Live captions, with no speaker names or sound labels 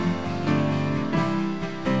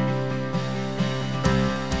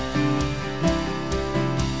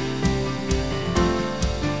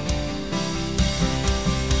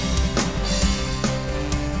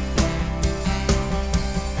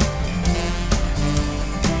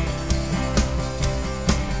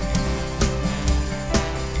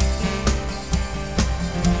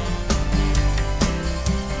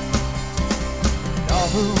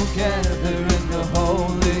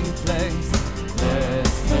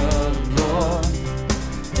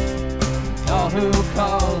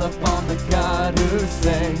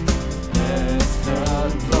say, bless the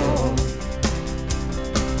Lord.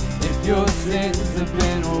 If your sins have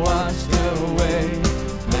been washed away,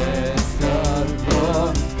 bless the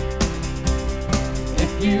Lord.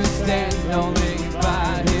 If you stand only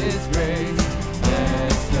by His grace,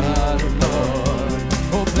 bless the Lord.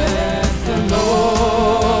 Oh, bless the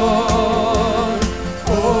Lord.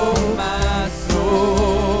 Oh, my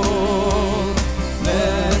soul,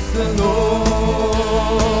 bless the Lord.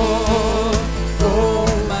 Oh,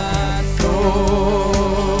 my soul,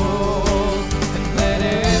 and let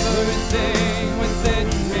everything within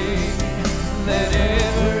me, let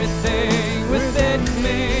everything within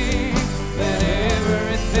me, let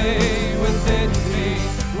everything within me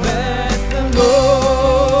bless the Lord.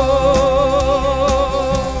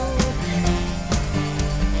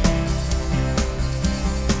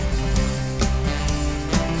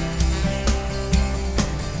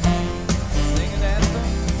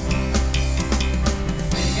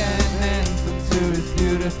 Sing an anthem to His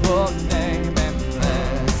beautiful name, and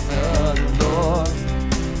bless the Lord.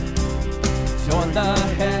 Join the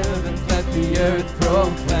heavens, let the earth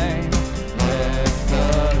proclaim, bless the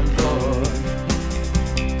Lord.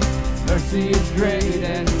 His mercy is great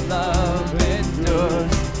and His love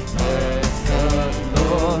endures, bless the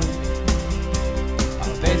Lord.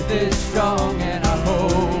 Our faith is strong and our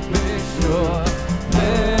hope is sure,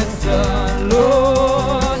 bless the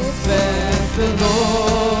Lord, bless the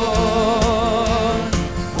Lord.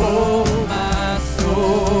 Oh, my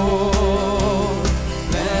soul,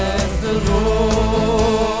 bless the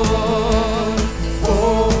Lord.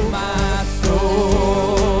 Oh, my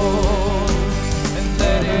soul, and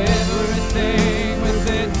let everything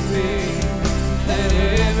within me, let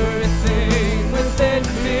everything within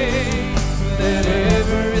me, let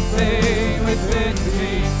everything within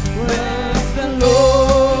me bless the Lord.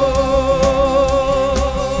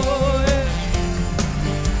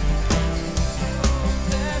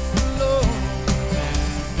 Bless the Lord.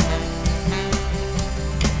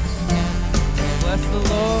 Bless the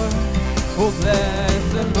Lord. Oh, bless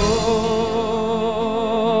the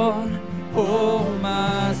Lord. Oh,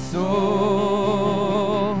 my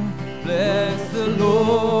soul, bless the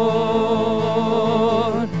Lord.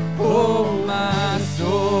 Oh, my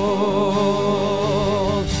soul,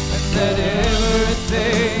 and let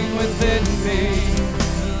everything within me,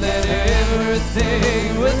 let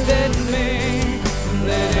everything within me,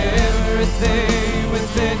 let everything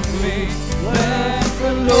within me bless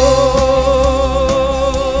the Lord.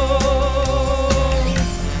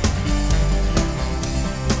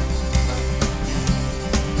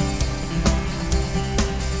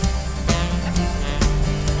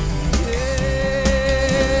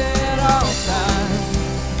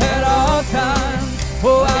 At all times,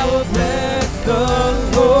 oh, I will bless the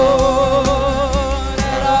Lord.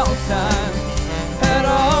 At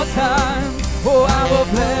all times, oh, I will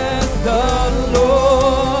bless the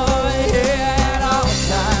Lord. Yeah, at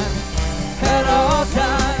all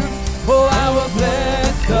times, oh, I will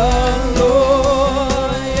bless the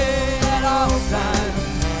Lord. Yeah, at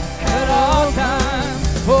all times,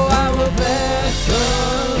 oh, I will bless the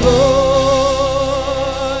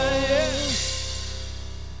Lord. Yeah.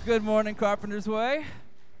 Good morning, Carpenter's Way.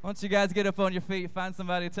 Why don't you guys get up on your feet, find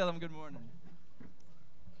somebody, tell them good morning.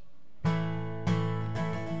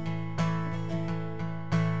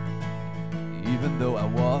 Even though I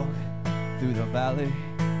walk through the valley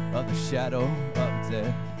of the shadow of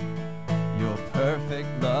death, your perfect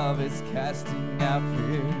love is casting out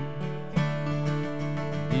fear.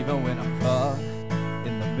 Even when I'm caught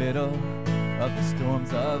in the middle of the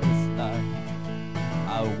storms of this life,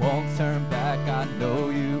 I won't turn back, I know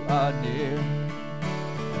you are near.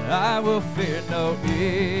 I will fear no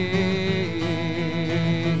evil,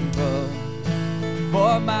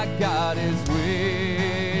 for my God is with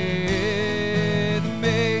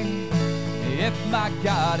me. If my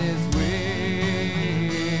God is with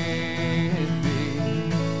me,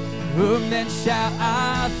 whom then shall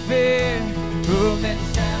I fear? Whom then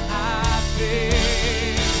shall I fear?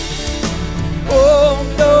 Oh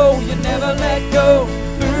no, you never let go.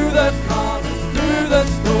 Through the calm, through the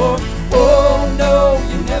storm. Oh no,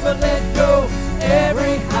 you never let go.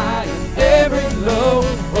 Every high and every low.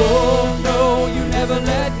 Oh no, you never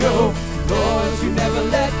let go. Lord, you never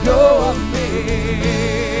let go of me.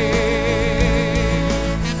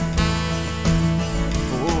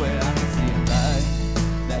 Oh, and I can see a light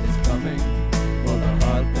that is coming for the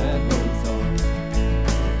heart that holds on.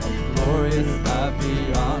 A glorious life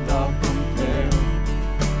beyond all compare.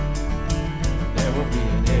 There will be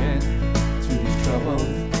an end to these troubles,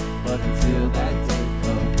 but until that day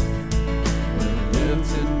comes,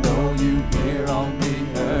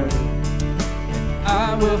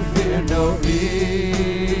 will fear no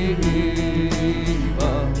evil,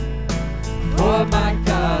 for my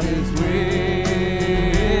God is with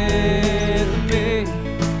me.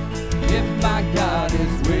 If my God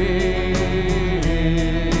is with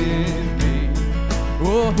me,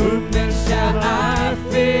 oh, whom then shall I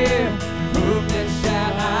fear? Whom then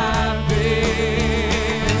shall I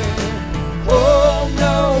fear? Oh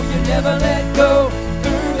no, you never let go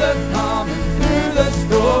through the calm and through the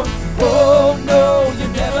storm. Oh no, you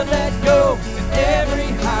never let go in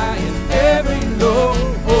every high and every low.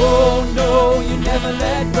 Oh no, you never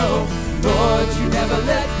let go. Lord, you never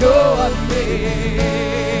let go of me.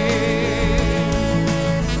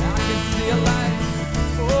 I can see a light.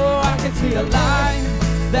 Oh, I can see a light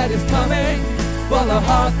that is coming for the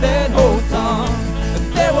heart that holds on.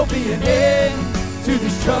 And there will be an end to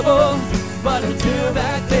these troubles, but until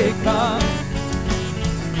that day comes,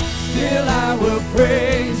 still I will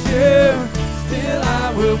praise you. Still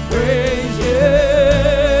I will praise you.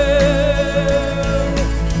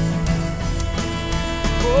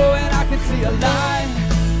 Oh, and I can see a light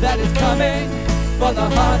that is coming for the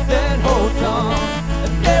heart that holds on.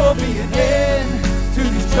 And there will be an end to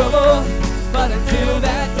these troubles, but until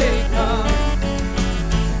that day comes,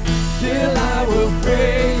 still I will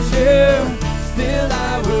praise you. Still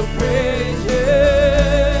I will praise you.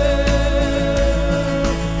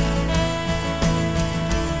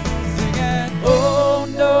 Singing, oh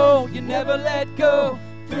no, you never let go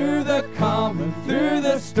through the calm and through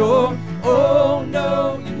the storm. Oh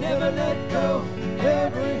no, you never let go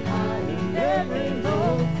every high and every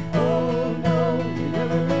low. Oh no, you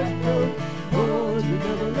never let go. Oh, you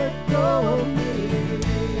never let go of me.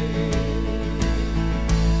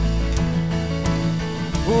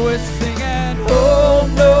 We're singing, oh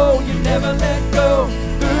no, you never let go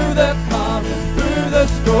through the calm and through the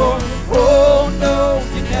storm. Oh no,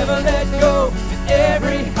 you never let go in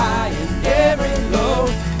every high and every low.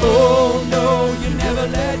 Oh no, you never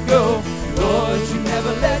let go. Lord, you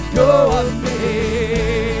never let go of me.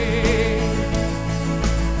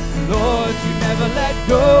 Lord, you never let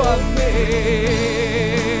go of me.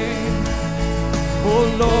 Oh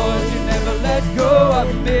Lord, you never let go of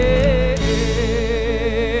me.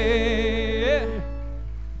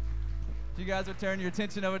 You guys will turn your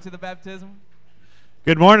attention over to the baptism.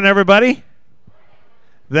 Good morning, everybody.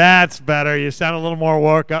 That's better. You sound a little more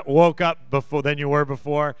woke up before than you were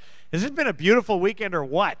before. Has it been a beautiful weekend or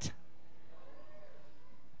what?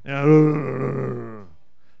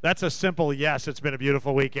 That's a simple yes. It's been a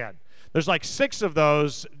beautiful weekend. There's like 6 of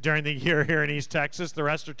those during the year here in East Texas. The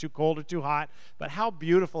rest are too cold or too hot. But how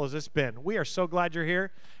beautiful has this been? We are so glad you're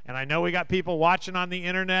here. And I know we got people watching on the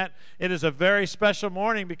internet. It is a very special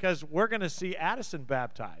morning because we're going to see Addison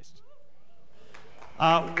baptized.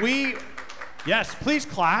 Yes, please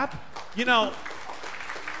clap. You know,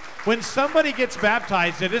 when somebody gets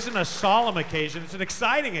baptized, it isn't a solemn occasion. It's an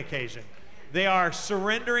exciting occasion. They are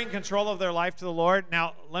surrendering control of their life to the Lord.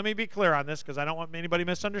 Now, let me be clear on this because I don't want anybody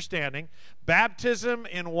misunderstanding. Baptism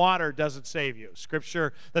in water doesn't save you.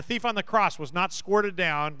 Scripture, the thief on the cross was not squirted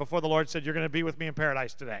down before the Lord said, you're going to be with me in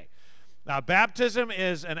paradise today. Now, baptism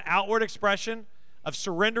is an outward expression of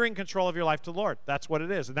surrendering control of your life to the Lord. That's what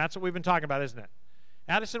it is, and that's what we've been talking about, isn't it?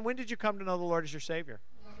 Addison, when did you come to know the Lord as your Savior?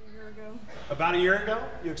 About a year ago?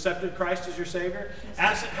 You accepted Christ as your Savior? Yes.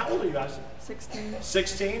 Addison, how old are you, Addison? 16.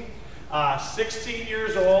 16? 16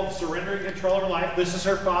 years old, surrendering control of her life. This is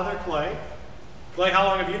her father, Clay. Clay, how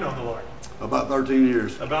long have you known the Lord? About 13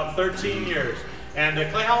 years. About 13 years. And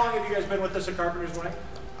Clay, how long have you guys been with us at Carpenter's Way?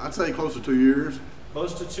 I'd say close to 2 years.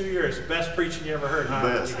 Close to 2 years. Best preaching you ever heard, huh?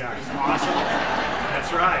 Best. You guys. Awesome.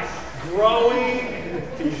 That's right. Growing.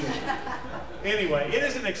 Anyway, it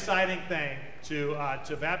is an exciting thing to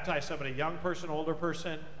baptize somebody, young person, older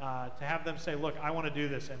person, to have them say, look, I want to do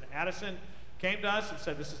this. And Addison came to us and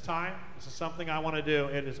said, this is time. This is something I want to do.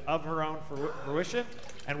 It is of her own fruition,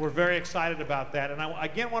 and we're very excited about that. And I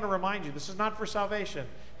again want to remind you, this is not for salvation.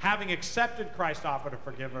 Having accepted Christ offered to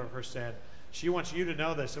forgive her of her sin, she wants you to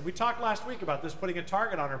know this. And we talked last week about this putting a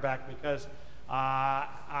target on her back because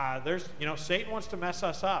Satan wants to mess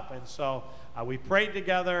us up. And so we prayed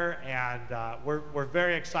together, and we're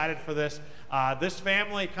very excited for this. This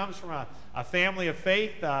family comes from a family of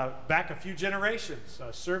faith back a few generations,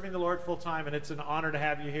 serving the Lord full time, and it's an honor to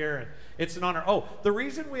have you here. And it's an honor. Oh, the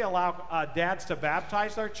reason we allow dads to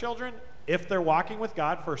baptize their children, if they're walking with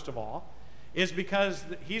God, first of all, is because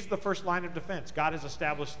he's the first line of defense. God has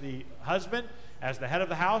established the husband as the head of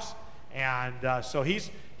the house, and so he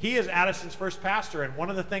is Addison's first pastor, and one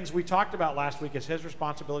of the things we talked about last week is his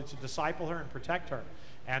responsibility to disciple her and protect her.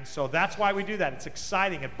 And so that's why we do that. It's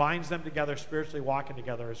exciting. It binds them together spiritually, walking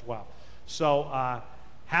together as well. So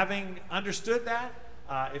having understood that,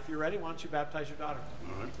 if you're ready, why don't you baptize your daughter?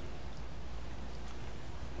 All right.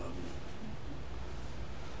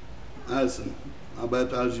 Addison, I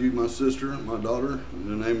baptize you, my sister, and my daughter,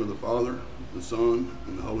 in the name of the Father, the Son,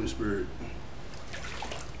 and the Holy Spirit.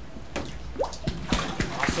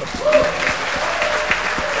 Awesome.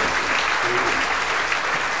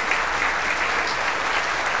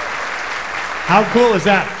 How cool is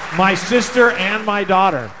that? My sister and my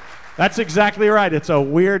daughter. That's exactly right. It's a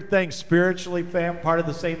weird thing. Spiritually, part of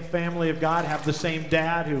the same family of God, have the same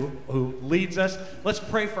dad who leads us. Let's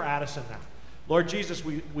pray for Addison now. Lord Jesus,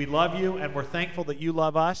 we love you, and we're thankful that you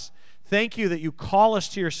love us. Thank you that you call us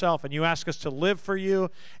to yourself and you ask us to live for you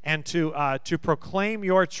and to proclaim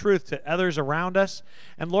your truth to others around us.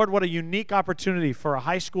 And Lord, what a unique opportunity for a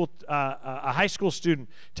high school student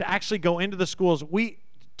to actually go into the schools.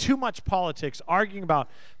 Too much politics, arguing about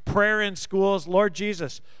prayer in schools. Lord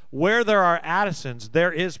Jesus, where there are Addisons,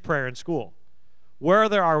 there is prayer in school. Where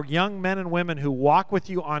there are young men and women who walk with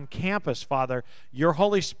you on campus, Father, your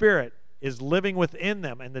Holy Spirit is living within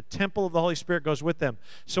them, and the temple of the Holy Spirit goes with them.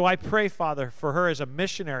 So I pray, Father, for her as a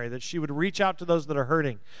missionary, that she would reach out to those that are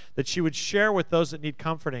hurting, that she would share with those that need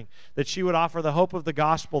comforting, that she would offer the hope of the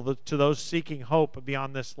gospel to those seeking hope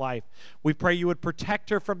beyond this life. We pray you would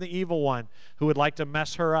protect her from the evil one who would like to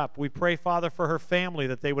mess her up. We pray, Father, for her family,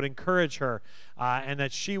 that they would encourage her, and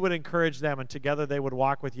that she would encourage them, and together they would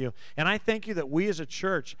walk with you. And I thank you that we as a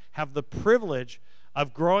church have the privilege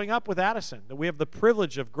of growing up with Addison, that we have the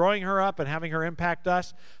privilege of growing her up and having her impact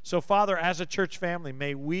us. So, Father, as a church family,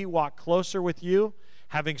 may we walk closer with you,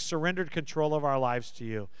 having surrendered control of our lives to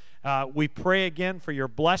you. We pray again for your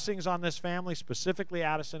blessings on this family, specifically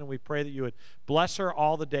Addison, and we pray that you would bless her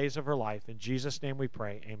all the days of her life. In Jesus' name we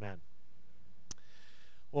pray, amen.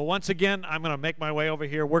 Well, once again, I'm going to make my way over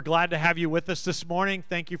here. We're glad to have you with us this morning.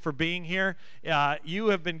 Thank you for being here. You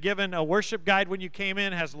have been given a worship guide when you came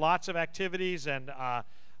in. It has lots of activities and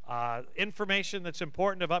information that's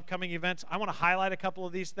important of upcoming events. I want to highlight a couple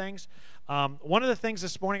of these things. One of the things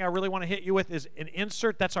this morning I really want to hit you with is an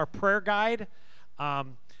insert. That's our prayer guide.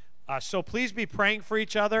 So please be praying for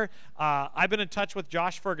each other. I've been in touch with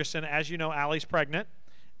Josh Ferguson. As you know, Allie's pregnant.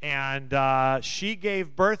 And she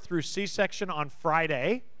gave birth through C-section on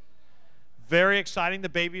Friday. Very exciting. The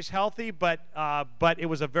baby's healthy, but it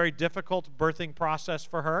was a very difficult birthing process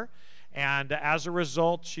for her. And as a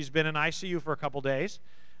result, she's been in ICU for a couple days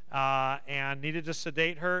and needed to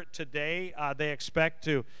sedate her. Today, they expect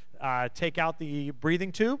to take out the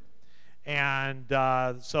breathing tube. And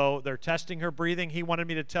so they're testing her breathing. He wanted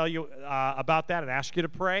me to tell you about that and ask you to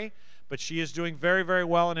pray. But she is doing very, very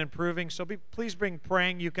well and improving. So please bring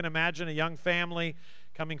praying. You can imagine a young family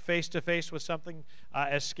coming face to face with something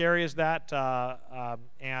as scary as that.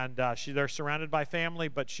 They're surrounded by family,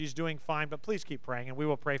 but she's doing fine. But please keep praying, and we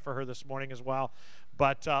will pray for her this morning as well.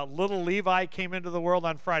 But little Levi came into the world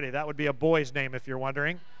on Friday. That would be a boy's name, if you're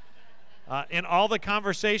wondering. In all the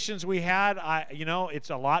conversations we had, it's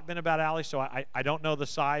a lot been about Allie, so I don't know the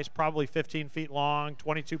size. Probably 15 feet long,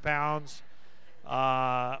 22 pounds.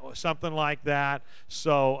 Something like that.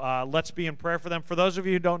 So let's be in prayer for them. For those of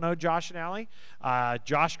you who don't know Josh and Allie,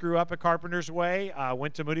 Josh grew up at Carpenter's Way,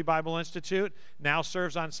 went to Moody Bible Institute, now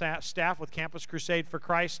serves on staff with Campus Crusade for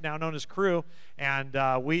Christ, now known as Cru, and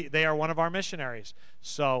they are one of our missionaries.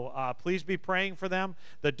 So please be praying for them.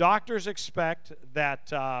 The doctors expect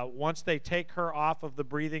that once they take her off of the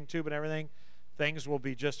breathing tube and everything, things will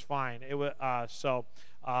be just fine.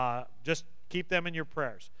 Just keep them in your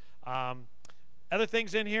prayers. Other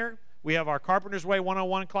things in here, we have our Carpenter's Way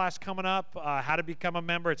 101 class coming up, how to become a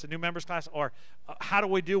member. It's a new members class, or why do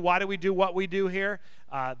we do what we do here?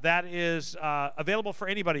 That is available for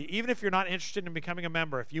anybody, even if you're not interested in becoming a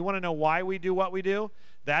member. If you want to know why we do what we do,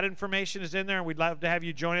 that information is in there, and we'd love to have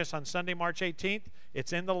you join us on Sunday, March 18th.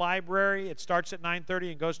 It's in the library. It starts at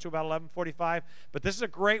 9:30 and goes to about 11:45. But this is a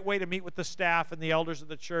great way to meet with the staff and the elders of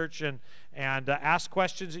the church and ask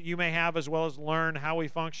questions that you may have, as well as learn how we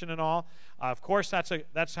function and all. Of course,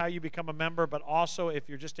 that's how you become a member, but also if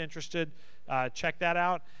you're just interested, check that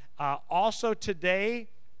out. Also today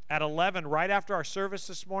at 11, right after our service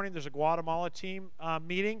this morning, there's a Guatemala team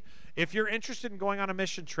meeting. If you're interested in going on a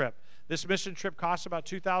mission trip, this mission trip costs about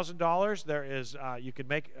 $2,000. There is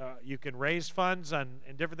you can raise funds and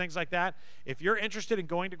different things like that. If you're interested in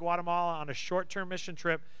going to Guatemala on a short-term mission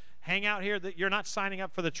trip, hang out here. You're not signing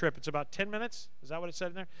up for the trip. It's about 10 minutes. Is that what it said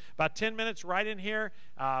in there? About 10 minutes right in here.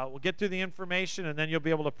 We'll get through the information, and then you'll be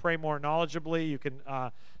able to pray more knowledgeably. You can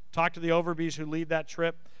talk to the Overbys who lead that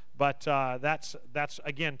trip. But that's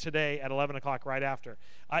again, today at 11 o'clock right after.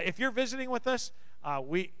 If you're visiting with us,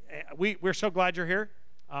 we're so glad you're here.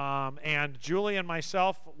 And Julie and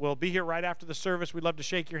myself will be here right after the service. We'd love to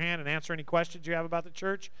shake your hand and answer any questions you have about the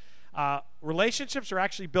church. Relationships are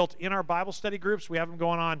actually built in our Bible study groups. We have them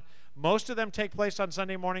going on. Most of them take place on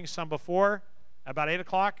Sunday mornings, some before, about 8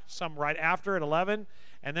 o'clock, some right after at 11.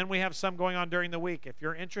 And then we have some going on during the week. If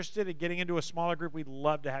you're interested in getting into a smaller group, we'd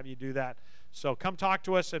love to have you do that. So come talk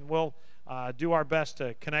to us, and we'll do our best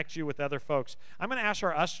to connect you with other folks. I'm going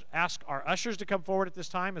to ask our ushers to come forward at this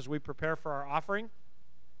time as we prepare for our offering.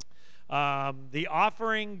 The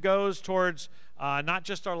offering goes towards not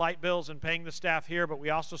just our light bills and paying the staff here, but we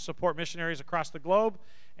also support missionaries across the globe.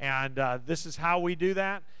 And this is how we do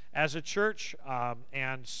that as a church.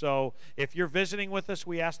 And so if you're visiting with us,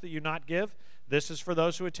 we ask that you not give. This is for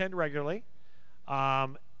those who attend regularly.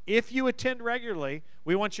 If you attend regularly,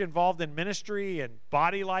 we want you involved in ministry and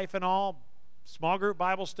body life and all, small group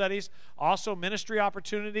Bible studies, also ministry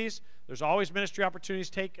opportunities. There's always ministry opportunities.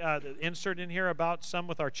 Take the insert in here about some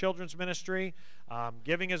with our children's ministry.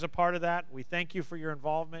 Giving is a part of that. We thank you for your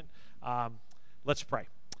involvement. Let's pray.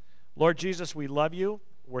 Lord Jesus, we love you.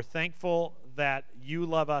 We're thankful that you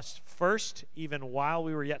love us first. Even while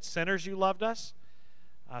we were yet sinners, you loved us.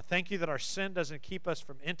 Thank you that our sin doesn't keep us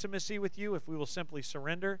from intimacy with you if we will simply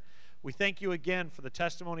surrender. We thank you again for the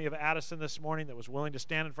testimony of Addison this morning that was willing to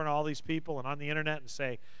stand in front of all these people and on the internet and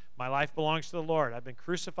say, my life belongs to the Lord. I've been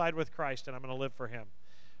crucified with Christ and I'm going to live for him.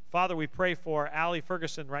 Father, we pray for Allie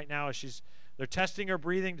Ferguson right now as they're testing her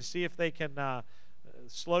breathing to see if they can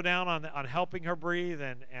slow down on helping her breathe.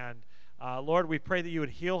 And Lord, we pray that you would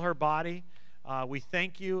heal her body. We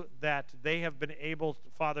thank you that they have been able,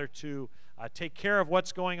 Father, to take care of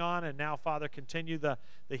what's going on, and now, Father, continue the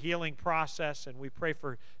healing process. And we pray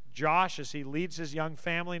for Josh as he leads his young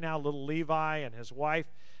family now, little Levi and his wife,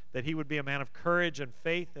 that he would be a man of courage and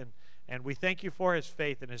faith. And we thank you for his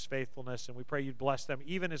faith and his faithfulness, and we pray you'd bless them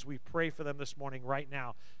even as we pray for them this morning right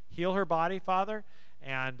now. Heal her body, Father,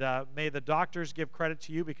 and may the doctors give credit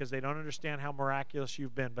to you because they don't understand how miraculous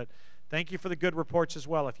you've been. But thank you for the good reports as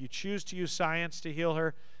well. If you choose to use science to heal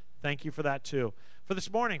her, thank you for that too. For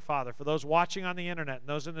this morning, Father, for those watching on the internet and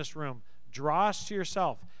those in this room, draw us to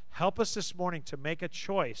yourself. Help us this morning to make a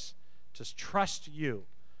choice to trust you.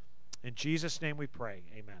 In Jesus' name we pray.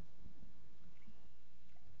 Amen.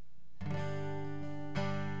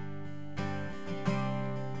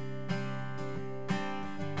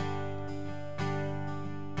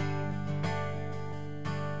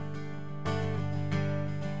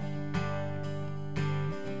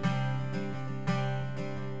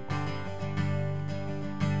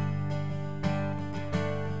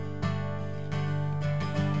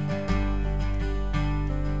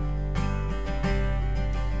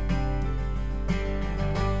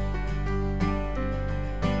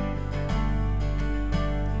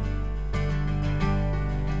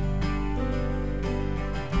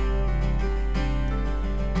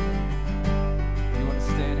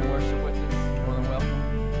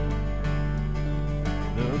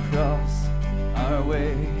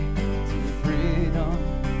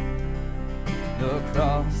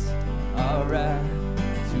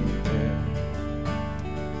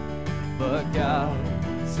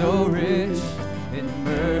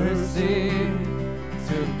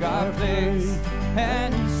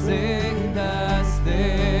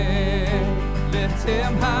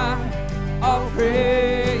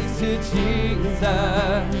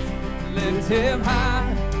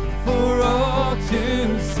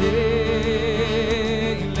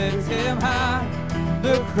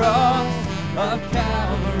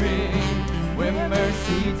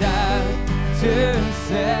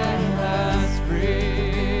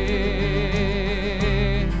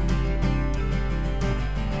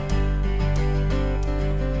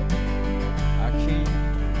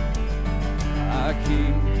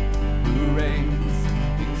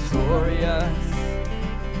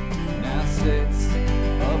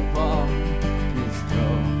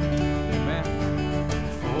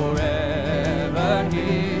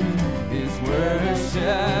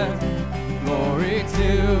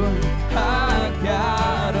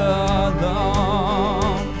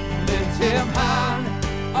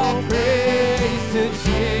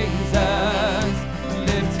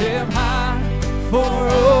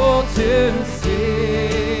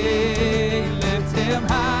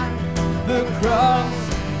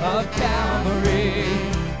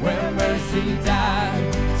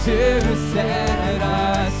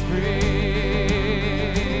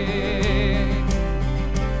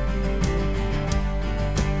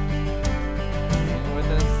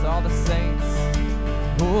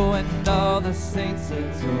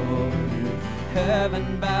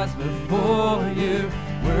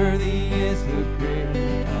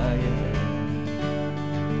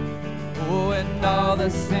 all the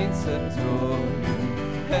saints adore you.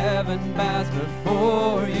 Heaven bows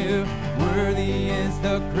before you. Worthy is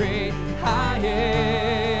the great I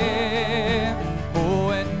am.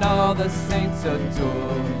 Oh, and all the saints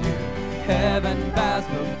adore you. Heaven bows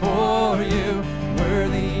before you.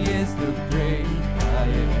 Worthy is the great I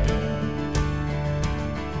am.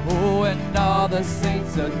 Oh, and all the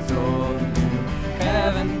saints adore you.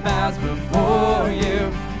 Heaven bows before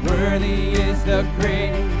you. Worthy is the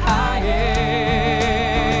great I am.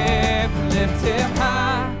 Lift him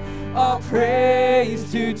high, all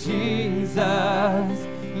praise to Jesus.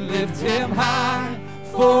 Lift him high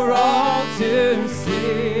for all to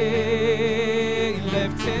see.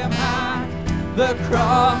 Lift him high, the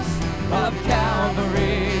cross of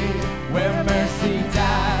Calvary, where mercy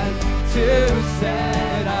died to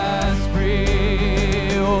set us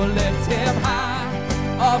free. Oh, lift him high,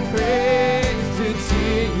 all praise to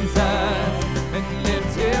Jesus, and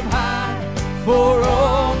lift him high for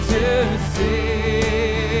all to see.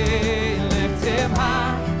 Lift him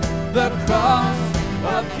high, the cross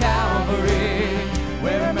of Calvary,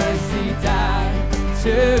 where mercy died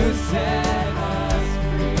to set us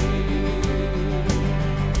free.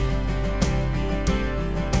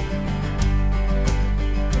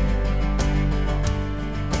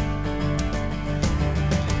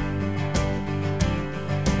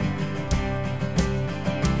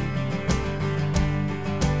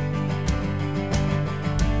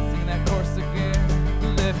 Sing that chorus again.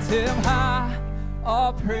 Lift him high,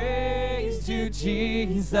 all praise to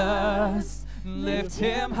Jesus. Lift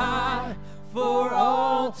him high for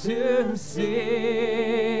all to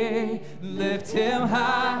see. Lift him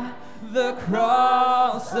high, the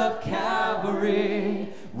cross of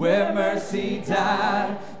Calvary, where mercy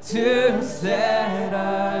died to set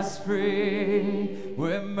us free.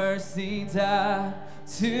 Where mercy died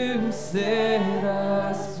to set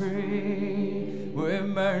us free. Where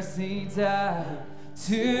mercy died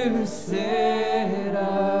to set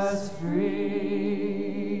us free.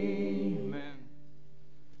 Amen.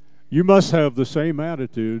 You must have the same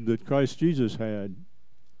attitude that Christ Jesus had.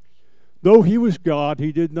 Though he was God,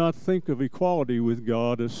 he did not think of equality with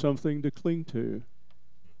God as something to cling to.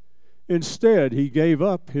 Instead, he gave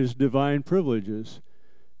up his divine privileges.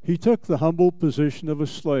 He took the humble position of a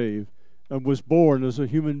slave and was born as a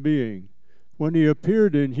human being. When he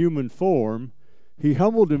appeared in human form, he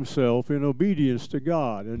humbled himself in obedience to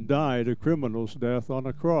God and died a criminal's death on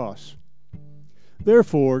a cross.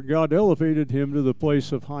 Therefore, God elevated him to the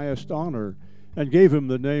place of highest honor and gave him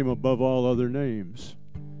the name above all other names,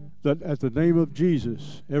 that at the name of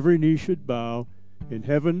Jesus every knee should bow in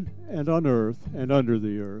heaven and on earth and under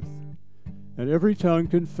the earth, and every tongue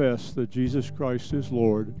confess that Jesus Christ is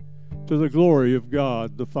Lord, to the glory of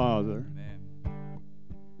God the Father. Amen.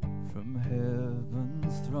 From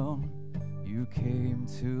heaven's throne you came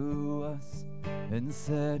to us and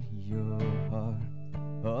set your heart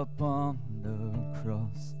upon the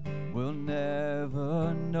cross. We'll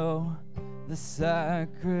never know the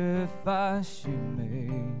sacrifice you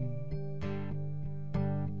made.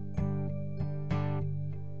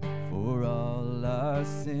 For all our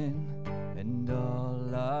sin and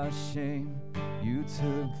all our shame, you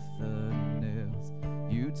took the nails,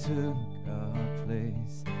 you took our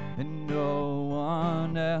place, and no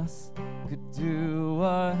one else could do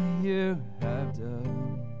what you have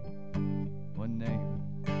done.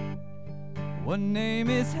 One name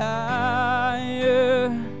is higher,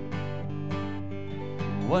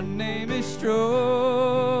 one name is stronger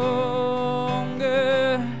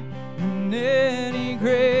than any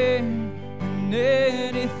grave, than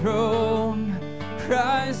any throne.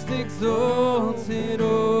 Christ exalted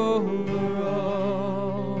over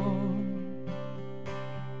all.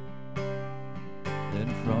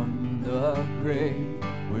 Then from the grave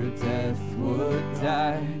where death would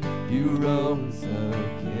die, you rose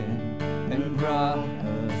again and brought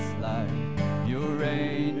us life. You're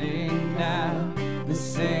reigning now, the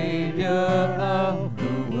Savior of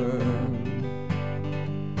the world.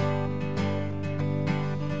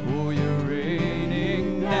 Oh, you're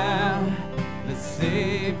reigning now, the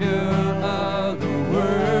Savior of the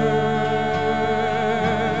world.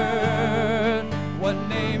 One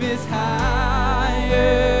name is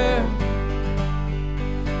higher,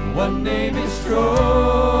 one name is stronger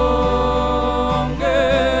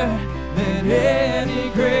than any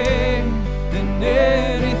grave, than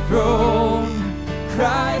any throne.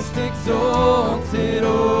 Christ exalted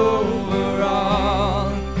over all,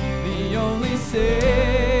 the only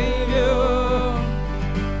Savior,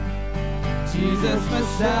 Jesus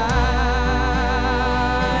Messiah.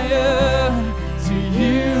 To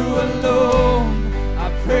you alone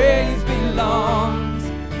our praise belongs.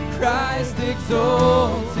 Christ exalted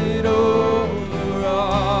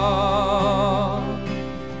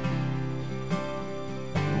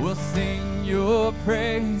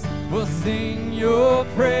sing your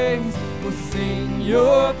praise. We'll sing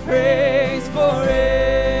your praise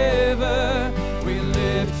forever. We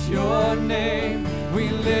lift your name. We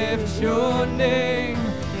lift your name.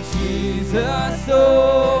 Jesus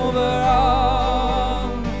over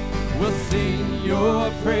all. We'll sing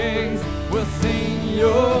your praise. We'll sing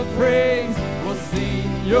your praise. We'll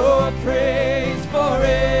sing your praise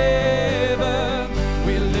forever.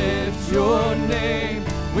 We lift your name.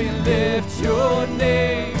 We lift your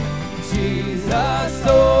name. Jesus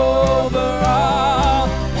over all.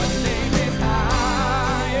 One name is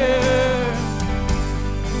higher.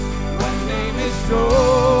 One name is stronger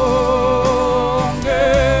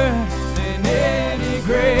than any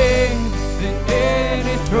grave, than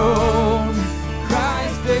any throne.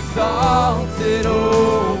 Christ exalted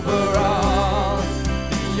over all.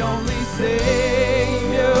 The only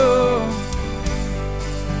Savior,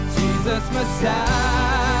 Jesus Messiah.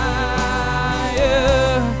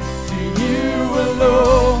 To you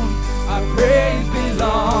alone our praise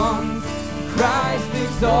belongs. Christ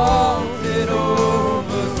exalted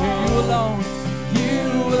over. To you alone, you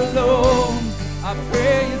alone our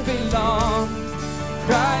praise belongs.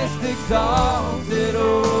 Christ exalted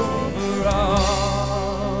over all.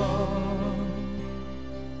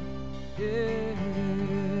 Yeah.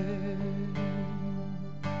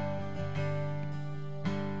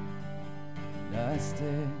 I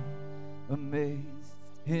stand amazed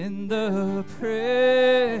in the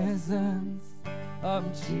presence of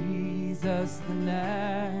Jesus the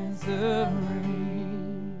Nazarene,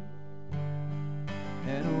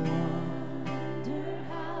 and wonder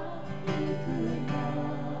how he could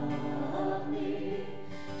love me,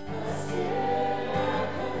 a sinner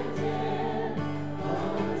condemned.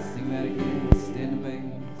 Sing that again. Stand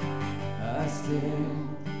amazed. I stand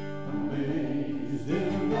amazed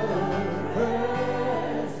in the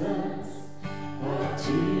presence of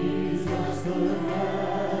Jesus the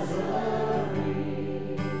Nazarene,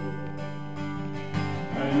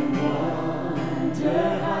 and wonder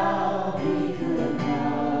how he could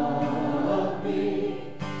love me,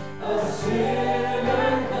 a sinner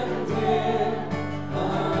condemned,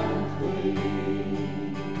 unclean.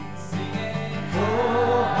 Singing,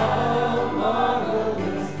 oh, how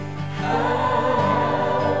marvelous,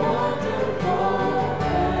 how wonderful,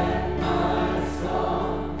 and my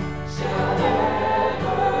song shall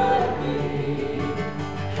ever be.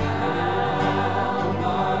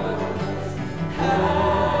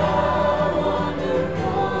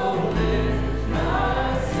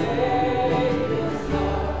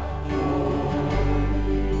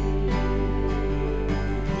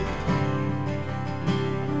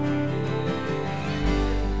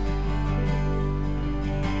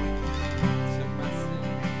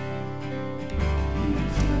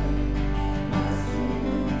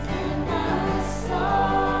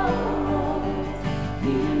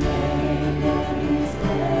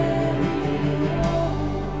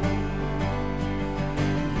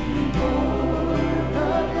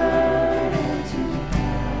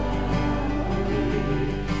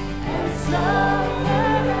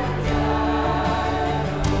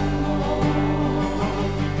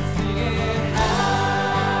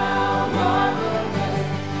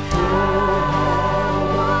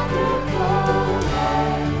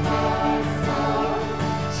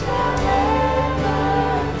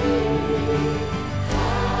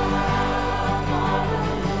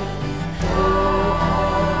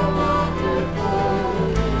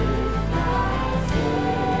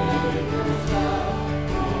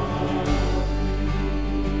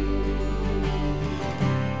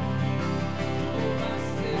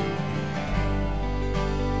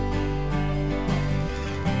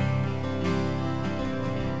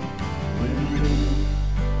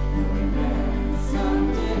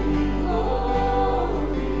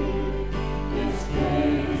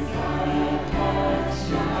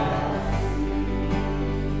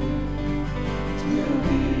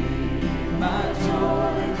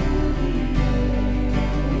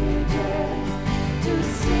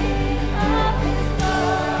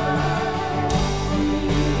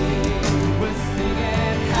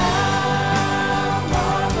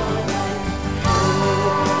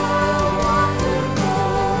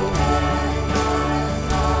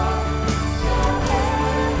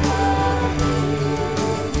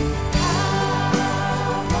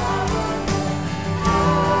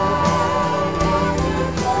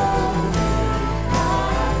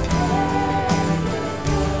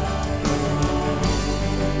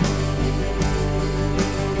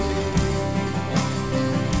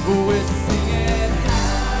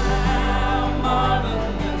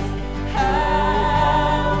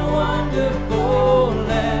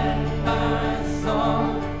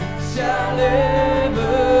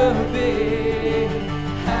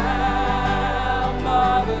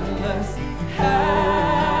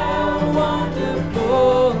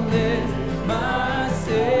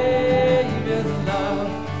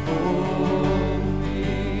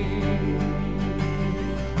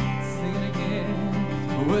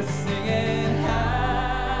 we're singing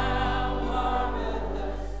how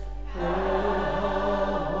marvelous,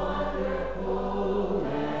 how wonderful,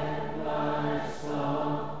 and our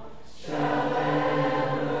song shall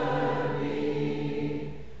ever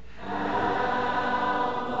be.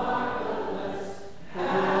 How marvelous,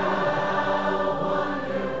 how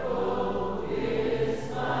wonderful is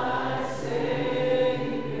my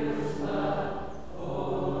Savior's love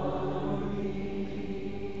for me.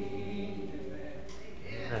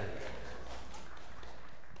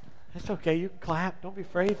 It's okay. You can clap. Don't be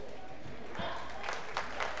afraid.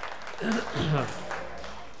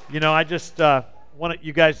 You know, I just wanted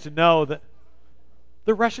you guys to know that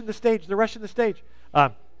they're rushing the stage. They're rushing the stage.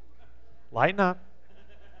 Lighten up.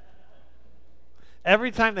 Every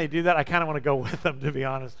time they do that, I kind of want to go with them, to be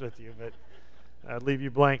honest with you, but I'd leave you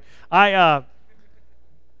blank. I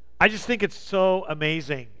just think it's so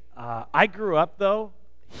amazing. I grew up, though,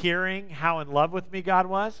 hearing how in love with me God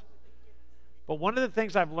was. But one of the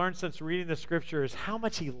things I've learned since reading the Scripture is how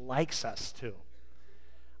much He likes us, too.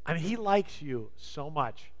 I mean, He likes you so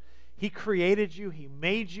much. He created you. He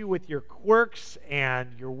made you with your quirks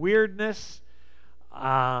and your weirdness.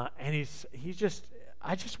 And He's just,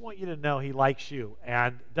 I just want you to know He likes you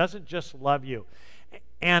and doesn't just love you.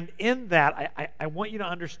 And in that, I want you to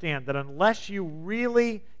understand that unless you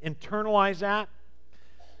really internalize that,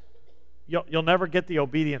 you'll never get the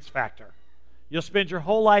obedience factor. You'll spend your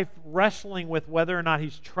whole life wrestling with whether or not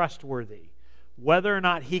He's trustworthy, whether or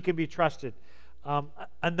not He can be trusted.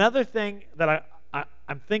 Another thing that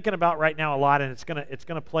I'm thinking about right now a lot, and it's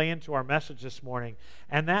gonna play into our message this morning,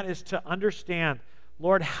 and that is to understand,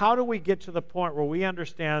 Lord, how do we get to the point where we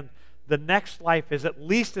understand the next life is at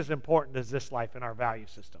least as important as this life in our value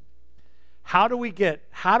system? How do I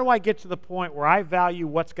get to the point where I value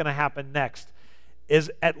what's going to happen next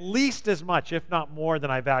is at least as much, if not more, than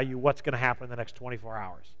I value what's going to happen in the next 24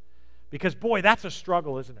 hours? Because, boy, that's a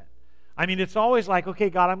struggle, isn't it? I mean, it's always like, okay,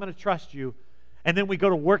 God, I'm going to trust you, and then we go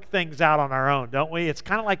to work things out on our own, don't we? It's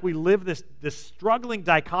kind of like we live this struggling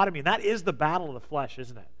dichotomy, and that is the battle of the flesh,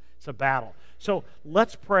 isn't it? It's a battle. So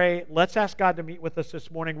let's pray. Let's ask God to meet with us this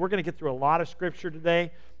morning. We're going to get through a lot of Scripture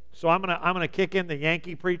today, so I'm gonna kick in the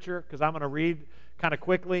Yankee preacher because I'm going to read kind of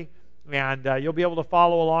quickly. And you'll be able to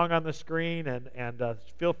follow along on the screen, and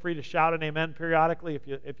feel free to shout an amen periodically.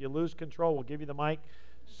 If you lose control, we'll give you the mic.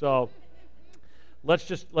 So let's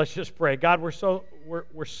just pray. God, we're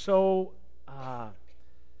so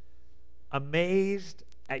amazed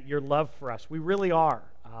at your love for us. We really are.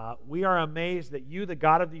 We are amazed that you, the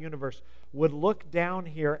God of the universe, would look down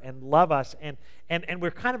here and love us. And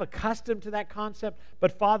we're kind of accustomed to that concept.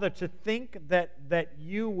 But, Father, to think that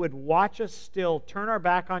you would watch us still, turn our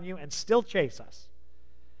back on you, and still chase us,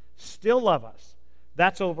 still love us,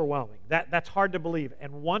 that's overwhelming. That's hard to believe.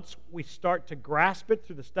 And once we start to grasp it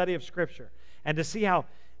through the study of Scripture and to see how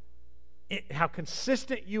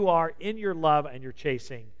consistent you are in your love and your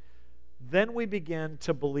chasing, then we begin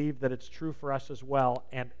to believe that it's true for us as well,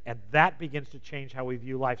 and that begins to change how we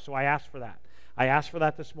view life. So I ask for that. I ask for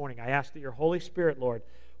that this morning. I ask that your Holy Spirit, Lord,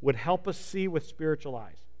 would help us see with spiritual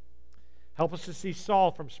eyes. Help us to see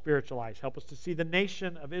Saul from spiritual eyes. Help us to see the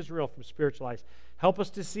nation of Israel from spiritual eyes. Help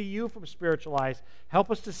us to see you from spiritual eyes.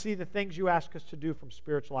 Help us to see the things you ask us to do from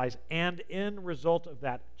spiritual eyes, and in result of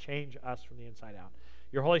that, change us from the inside out.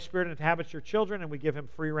 Your Holy Spirit inhabits your children, and we give Him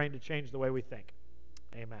free rein to change the way we think.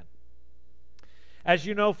 Amen. As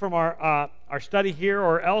you know from our study here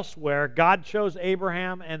or elsewhere, God chose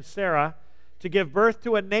Abraham and Sarah to give birth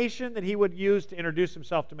to a nation that He would use to introduce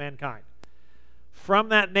Himself to mankind. From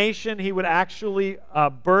that nation, He would actually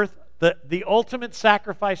birth the ultimate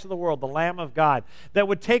sacrifice of the world, the Lamb of God, that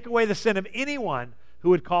would take away the sin of anyone who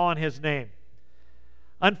would call on His name.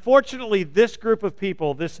 Unfortunately, this group of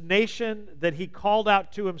people, this nation that He called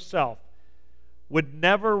out to Himself, would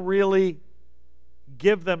never really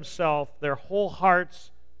give themselves, their whole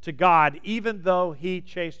hearts to God, even though He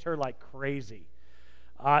chased her like crazy.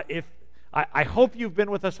 I hope you've been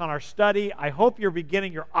with us on our study. I hope your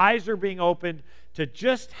eyes are being opened to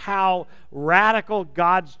just how radical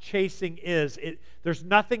God's chasing is. There's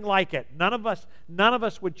nothing like it. None of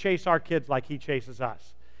us would chase our kids like He chases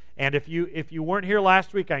us. And if you weren't here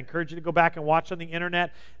last week, I encourage you to go back and watch on the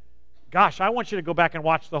internet. Gosh, I want you to go back and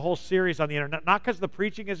watch the whole series on the internet, not because the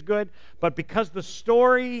preaching is good, but because the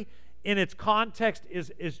story in its context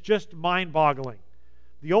is just mind-boggling.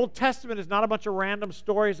 The Old Testament is not a bunch of random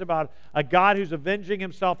stories about a God who's avenging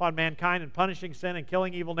Himself on mankind and punishing sin and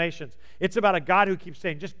killing evil nations. It's about a God who keeps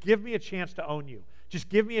saying, just give me a chance to own you. Just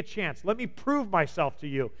give me a chance. Let me prove myself to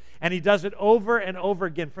you. And he does it over and over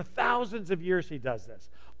again. For thousands of years he does this.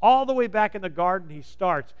 All the way back in the garden he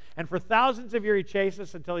starts. And for thousands of years he chases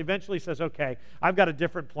us until he eventually says, okay, I've got a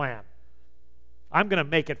different plan. I'm going to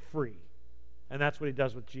make it free. And that's what he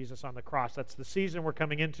does with Jesus on the cross. That's the season we're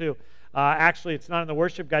coming into. Actually, it's not in the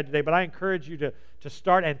worship guide today, but I encourage you to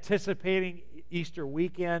start anticipating Easter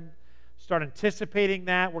weekend. Start anticipating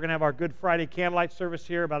that. We're going to have our Good Friday candlelight service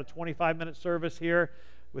here, about a 25-minute service here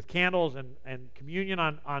with candles and communion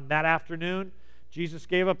on that afternoon. Jesus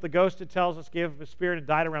gave up the ghost, it tells us, gave up his spirit, and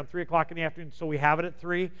died around 3 o'clock in the afternoon, so we have it at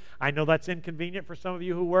 3. I know that's inconvenient for some of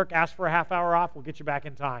you who work. Ask for a half hour off. We'll get you back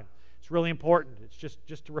in time. It's really important. It's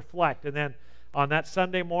just to reflect. And then on that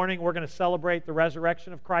Sunday morning, we're going to celebrate the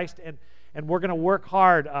resurrection of Christ, and we're going to work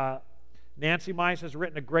hard. Nancy Mize has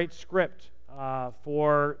written a great script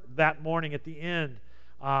for that morning at the end.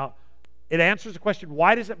 It answers the question,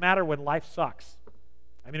 why does it matter when life sucks?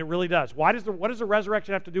 I mean, it really does. What does the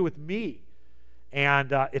resurrection have to do with me?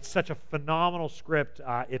 And it's such a phenomenal script.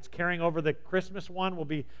 It's carrying over the Christmas one. We'll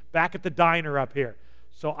be back at the diner up here.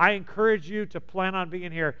 So I encourage you to plan on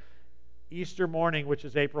being here Easter morning, which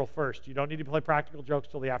is April 1st. You don't need to play practical jokes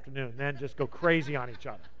till the afternoon. Then just go crazy on each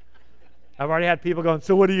other. I've already had people going,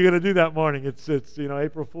 so what are you going to do that morning? It's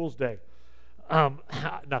April Fool's Day.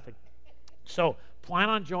 Nothing. So plan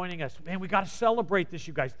on joining us. Man, we got to celebrate this,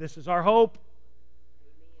 you guys. This is our hope.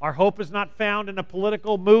 Our hope is not found in a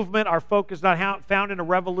political movement. Our focus is not found in a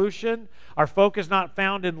revolution. Our focus is not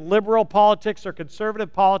found in liberal politics or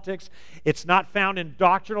conservative politics. It's not found in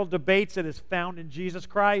doctrinal debates. It is found in Jesus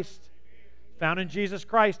Christ. Found in Jesus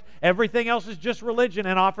Christ. Everything else is just religion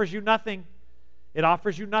and offers you nothing. It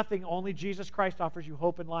offers you nothing. Only Jesus Christ offers you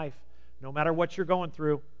hope in life, no matter what you're going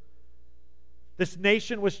through. This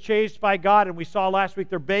nation was chased by God, and we saw last week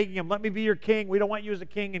they're begging him, let me be your king. We don't want you as a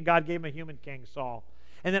king, and God gave him a human king, Saul.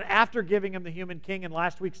 And then after giving him the human king in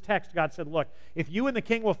last week's text, God said, look, if you and the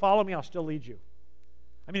king will follow me, I'll still lead you.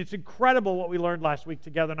 I mean, it's incredible what we learned last week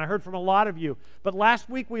together, and I heard from a lot of you. But last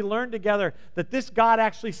week we learned together that this God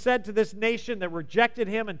actually said to this nation that rejected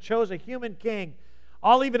him and chose a human king,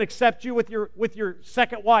 I'll even accept you with your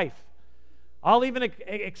second wife. I'll even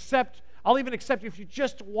accept you if you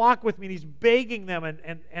just walk with me. And he's begging them,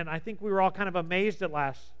 and I think we were all kind of amazed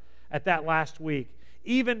at that last week.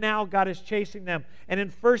 Even now, God is chasing them. And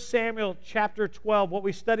in 1 Samuel chapter 12, what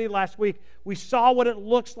we studied last week, we saw what it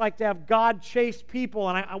looks like to have God chase people.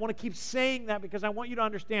 And I want to keep saying that because I want you to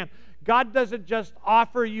understand, God doesn't just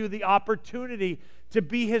offer you the opportunity to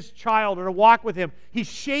be his child or to walk with him. He's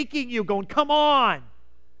shaking you, going, come on.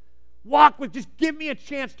 Just give me a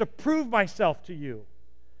chance to prove myself to you.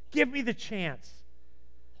 Give me the chance.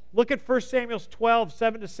 Look at 1 Samuel 12,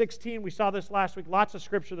 7 to 16. We saw this last week. Lots of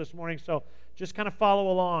scripture this morning, so just kind of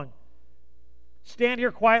follow along. Stand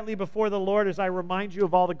here quietly before the Lord as I remind you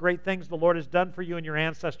of all the great things the Lord has done for you and your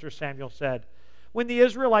ancestors, Samuel said. When the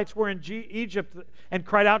Israelites were in Egypt and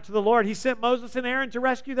cried out to the Lord, he sent Moses and Aaron to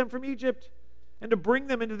rescue them from Egypt and to bring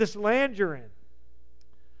them into this land you're in.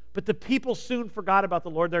 But the people soon forgot about the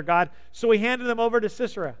Lord their God, so he handed them over to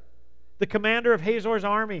Sisera, the commander of Hazor's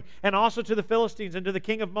army, and also to the Philistines and to the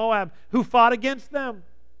king of Moab, who fought against them.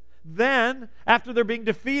 Then, after they're being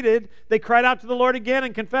defeated, they cried out to the Lord again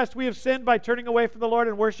and confessed, we have sinned by turning away from the Lord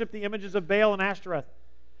and worshiped the images of Baal and Ashtoreth.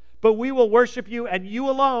 But we will worship you and you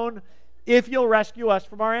alone if you'll rescue us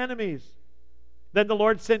from our enemies. Then the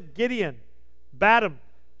Lord sent Gideon, Badam,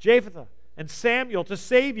 Jephthah, and Samuel to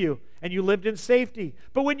save you, and you lived in safety.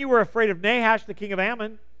 But when you were afraid of Nahash, the king of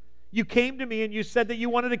Ammon, you came to me and you said that you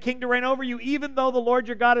wanted a king to reign over you, even though the Lord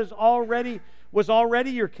your God was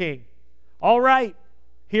already your king. All right,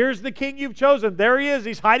 here's the king you've chosen. There he is.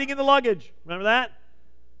 He's hiding in the luggage. Remember that?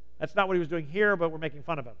 That's not what he was doing here, but we're making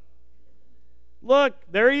fun of him. Look,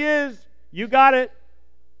 there he is. You got it.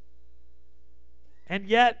 And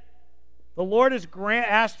yet, the Lord has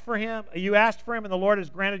asked for him. You asked for him, and the Lord has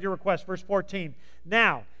granted your request. Verse 14.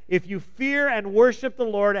 Now, if you fear and worship the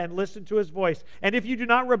Lord and listen to his voice, and if you do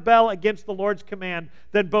not rebel against the Lord's command,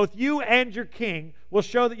 then both you and your king will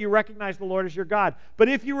show that you recognize the Lord as your God. But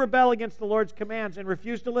if you rebel against the Lord's commands and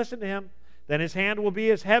refuse to listen to him, then his hand will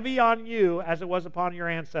be as heavy on you as it was upon your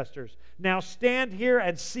ancestors. Now stand here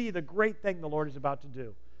and see the great thing the Lord is about to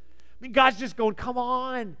do. I mean, God's just going, come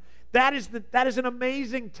on. That is an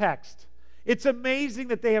amazing text. It's amazing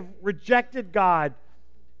that they have rejected God,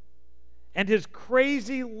 and his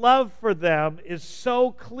crazy love for them is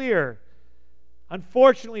so clear.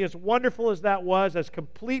 Unfortunately, as wonderful as that was, as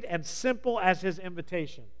complete and simple as his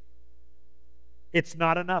invitation, it's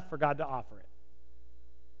not enough for God to offer it.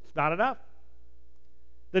 It's not enough.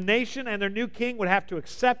 The nation and their new king would have to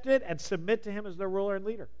accept it and submit to him as their ruler and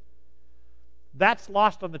leader. That's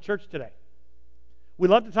lost on the church today. We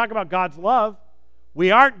love to talk about God's love. We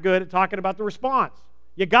aren't good at talking about the response.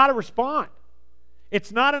 You got to respond.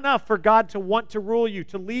 It's not enough for God to want to rule you,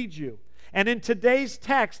 to lead you. And in today's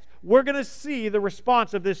text, we're going to see the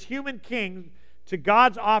response of this human king to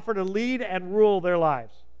God's offer to lead and rule their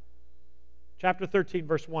lives. Chapter 13,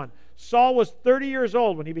 verse 1. Saul was 30 years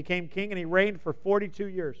old when he became king, and he reigned for 42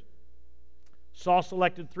 years. Saul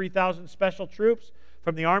selected 3,000 special troops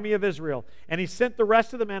from the army of Israel, and he sent the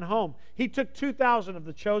rest of the men home. He took 2,000 of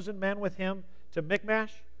the chosen men with him to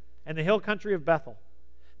Michmash and the hill country of Bethel.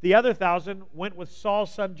 The other 1,000 went with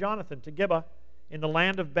Saul's son Jonathan to Gibeah in the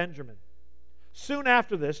land of Benjamin. Soon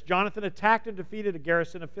after this, Jonathan attacked and defeated a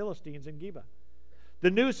garrison of Philistines in Gibeah. The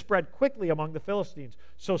news spread quickly among the Philistines,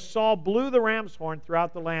 so Saul blew the ram's horn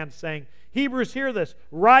throughout the land, saying, "Hebrews, hear this,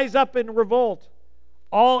 rise up and revolt."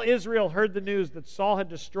 All Israel heard the news that Saul had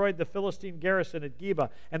destroyed the Philistine garrison at Gibeah,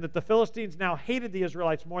 and that the Philistines now hated the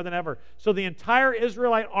Israelites more than ever. So the entire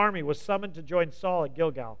Israelite army was summoned to join Saul at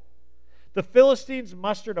Gilgal. The Philistines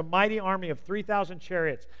mustered a mighty army of 3,000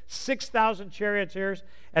 chariots, 6,000 charioteers,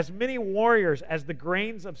 as many warriors as the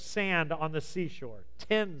grains of sand on the seashore,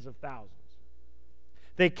 tens of thousands.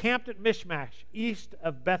 They camped at Michmash, east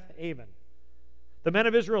of Beth-aven. The men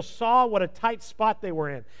of Israel saw what a tight spot they were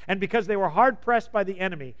in, and because they were hard-pressed by the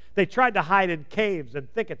enemy, they tried to hide in caves and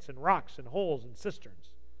thickets and rocks and holes and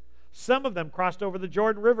cisterns. Some of them crossed over the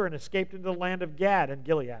Jordan River and escaped into the land of Gad and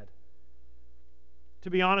Gilead. To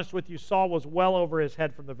be honest with you, Saul was well over his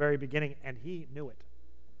head from the very beginning, and he knew it.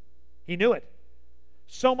 He knew it.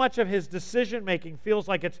 So much of his decision-making feels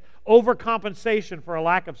like it's overcompensation for a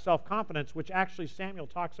lack of self-confidence, which actually Samuel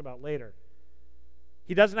talks about later.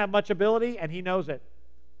 He doesn't have much ability, and he knows it.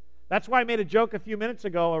 That's why I made a joke a few minutes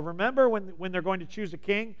ago. Remember when they're going to choose a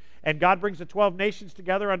king, and God brings the 12 nations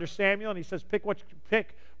together under Samuel, and he says, pick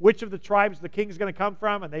which of the tribes the king is going to come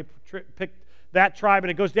from, and they picked that tribe,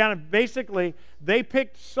 and it goes down, and basically they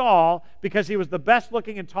picked Saul because he was the best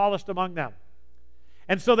looking and tallest among them.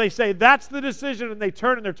 And so they say, that's the decision, and they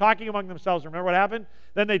turn and they're talking among themselves. Remember what happened?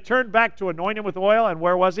 Then they turned back to anoint him with oil, and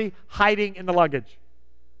where was he? Hiding in the luggage.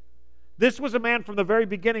 This was a man from the very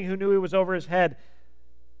beginning who knew he was over his head,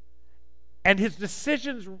 and his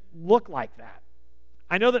decisions look like that.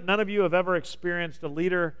 I know that none of you have ever experienced a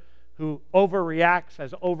leader who overreacts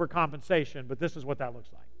as overcompensation, but this is what that looks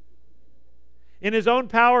like. In his own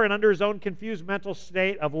power and under his own confused mental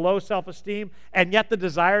state of low self-esteem, and yet the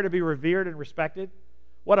desire to be revered and respected.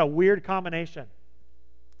 What a weird combination.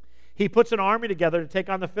 He puts an army together to take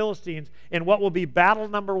on the Philistines in what will be battle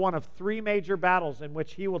number 1 of 3 major battles in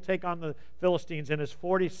which he will take on the Philistines in his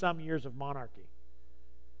 40-some years of monarchy.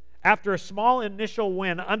 After a small initial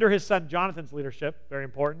win under his son Jonathan's leadership, very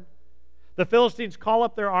important, the Philistines call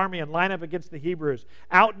up their army and line up against the Hebrews.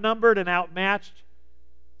 Outnumbered and outmatched,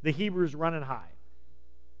 the Hebrews run and hide.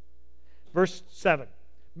 Verse 7.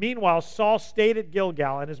 Meanwhile, Saul stayed at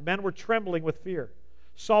Gilgal, and his men were trembling with fear.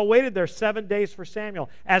 Saul waited there 7 days for Samuel,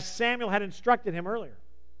 as Samuel had instructed him earlier.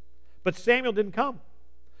 But Samuel didn't come.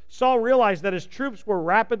 Saul realized that his troops were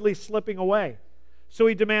rapidly slipping away. So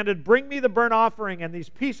he demanded, "Bring me the burnt offering and these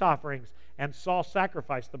peace offerings." And Saul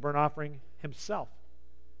sacrificed the burnt offering himself.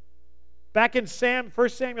 Back in 1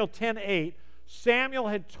 Samuel 10:8, Samuel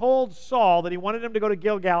had told Saul that he wanted him to go to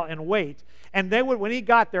Gilgal and wait. And they would, when he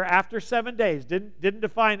got there after 7 days, didn't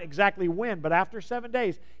define exactly when, but after 7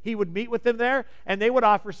 days, he would meet with them there, and they would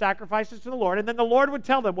offer sacrifices to the Lord. And then the Lord would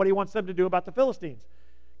tell them what he wants them to do about the Philistines.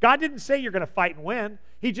 God didn't say you're going to fight and win.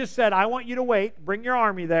 He just said, I want you to wait, bring your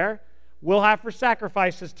army there. We'll have for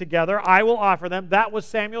sacrifices together. I will offer them. That was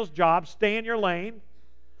Samuel's job. Stay in your lane.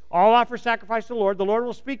 I'll offer sacrifice to the Lord. The Lord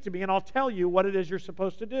will speak to me, and I'll tell you what it is you're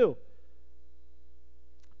supposed to do.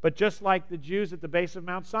 But just like the Jews at the base of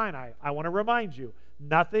Mount Sinai, I want to remind you,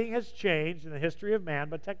 nothing has changed in the history of man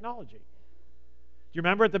but technology. Do you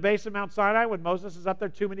remember at the base of Mount Sinai when Moses is up there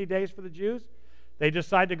too many days for the Jews? They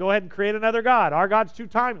decide to go ahead and create another god. Our God's too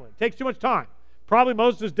timely. It takes too much time. Probably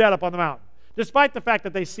Moses is dead up on the mountain. Despite the fact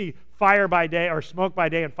that they see fire by day or smoke by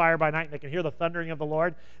day and fire by night, and they can hear the thundering of the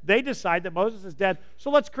Lord, they decide that Moses is dead, so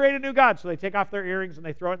let's create a new god. So they take off their earrings and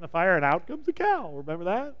they throw it in the fire, and out comes a cow. Remember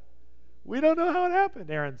that? We don't know how it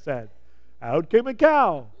happened, Aaron said. Out came a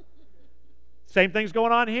cow. Same thing's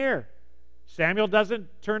going on here. Samuel doesn't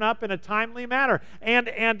turn up in a timely manner. And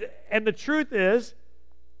the truth is,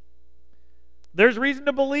 there's reason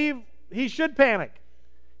to believe he should panic.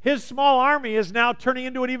 His small army is now turning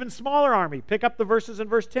into an even smaller army. Pick up the verses in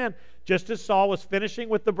verse 10. Just as Saul was finishing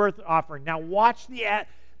with the burnt offering. Now watch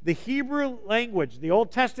the Hebrew language, the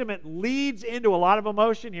Old Testament leads into a lot of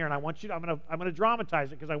emotion here, and I'm going to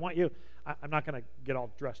dramatize it because I want you. I'm not going to get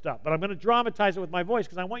all dressed up, but I'm going to dramatize it with my voice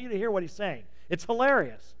because I want you to hear what he's saying. It's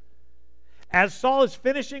hilarious. As Saul is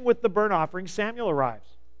finishing with the burnt offering, Samuel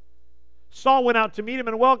arrives. Saul went out to meet him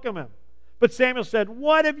and welcome him. But Samuel said,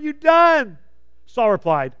 "What have you done?" Saul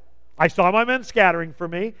replied, "I saw my men scattering for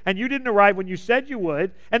me, and you didn't arrive when you said you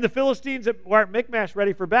would, and the Philistines were at Michmash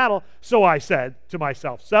ready for battle. So I said to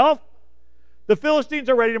myself, the Philistines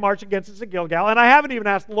are ready to march against us at Gilgal, and I haven't even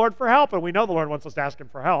asked the Lord for help, and we know the Lord wants us to ask him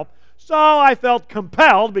for help. So I felt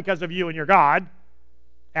compelled because of you and your God,"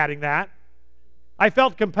 adding that. I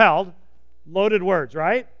felt compelled. Loaded words,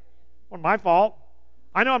 right? Wasn't my fault.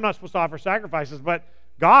 I know I'm not supposed to offer sacrifices, but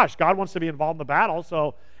gosh, God wants to be involved in the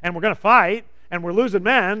battle, and we're going to fight, and we're losing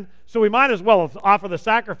men, so we might as well offer the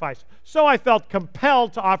sacrifice. So I felt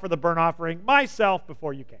compelled to offer the burnt offering myself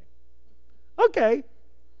before you came. Okay.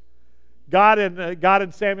 God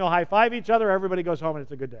and Samuel high-five each other. Everybody goes home, and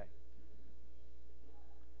it's a good day.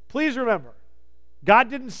 Please remember, God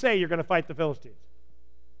didn't say you're going to fight the Philistines.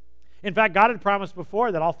 In fact, God had promised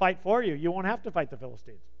before that I'll fight for you. You won't have to fight the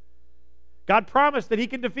Philistines. God promised that he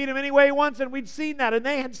can defeat them any way he wants, and we'd seen that, and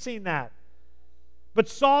they had seen that. But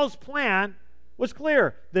Saul's plan was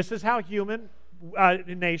clear. This is how human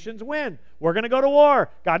nations win. We're going to go to war.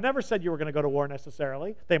 God never said you were going to go to war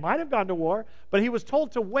necessarily. They might have gone to war, but he was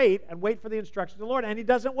told to wait and wait for the instructions of the Lord, and he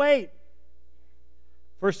doesn't wait.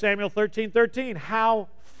 1 Samuel 13:13, "How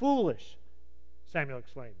foolish," Samuel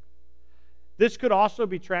exclaimed. This could also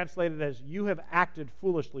be translated as, "You have acted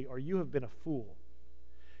foolishly," or "You have been a fool.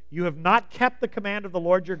 You have not kept the command of the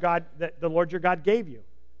Lord your God that the Lord your God gave you.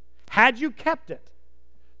 Had you kept it,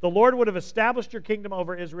 the Lord would have established your kingdom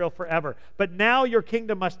over Israel forever. But now your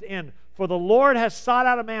kingdom must end, for the Lord has sought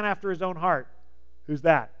out a man after his own heart." Who's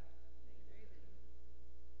that?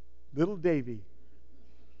 Little Davy.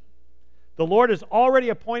 "The Lord has already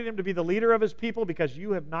appointed him to be the leader of his people because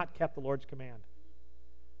you have not kept the Lord's command."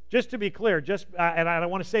 Just to be clear, and I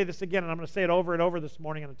want to say this again, and I'm going to say it over and over this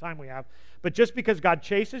morning in the time we have, but just because God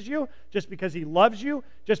chases you, just because he loves you,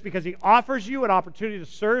 just because he offers you an opportunity to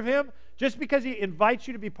serve him, just because he invites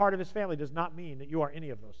you to be part of his family does not mean that you are any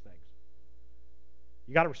of those things.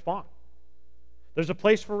 You got to respond. There's a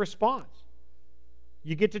place for response.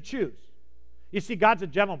 You get to choose. You see, God's a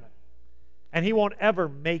gentleman, and he won't ever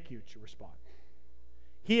make you to respond.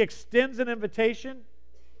 He extends an invitation,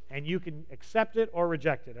 and you can accept it or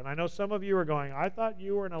reject it. And I know some of you are going, "I thought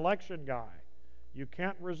you were an election guy. You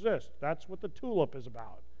can't resist. That's what the tulip is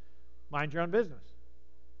about." Mind your own business.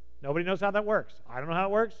 Nobody knows how that works. I don't know how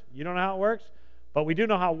it works. You don't know how it works. But we do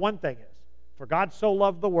know how one thing is. For God so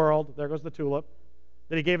loved the world, there goes the tulip,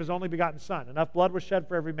 that he gave his only begotten Son. Enough blood was shed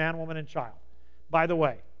for every man, woman, and child. By the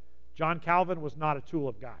way, John Calvin was not a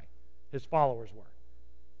tulip guy. His followers were.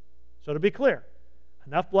 So to be clear,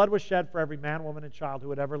 enough blood was shed for every man, woman, and child who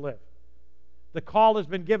would ever live. The call has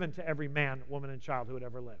been given to every man, woman, and child who would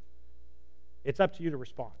ever live. It's up to you to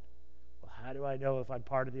respond. Well, how do I know if I'm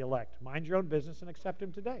part of the elect? Mind your own business and accept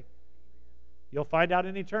him today. You'll find out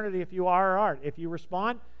in eternity if you are or aren't. If you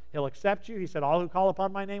respond, he'll accept you. He said, "All who call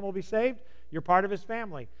upon my name will be saved." You're part of his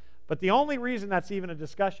family. But the only reason that's even a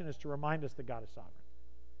discussion is to remind us that God is sovereign.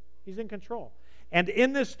 He's in control. And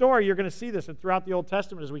in this story, you're going to see this, and throughout the Old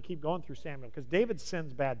Testament as we keep going through Samuel, because David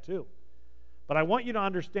sins bad too. But I want you to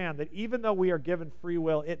understand that even though we are given free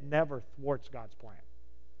will, it never thwarts God's plan.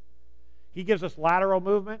 He gives us lateral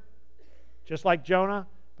movement, just like Jonah,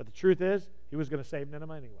 but the truth is, he was going to save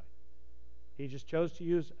Nineveh anyway. He just chose to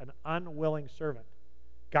use an unwilling servant.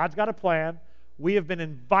 God's got a plan. We have been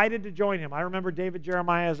invited to join him. I remember David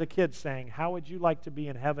Jeremiah as a kid saying, "How would you like to be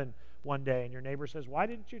in heaven one day?" And your neighbor says, "Why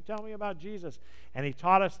didn't you tell me about Jesus?" And he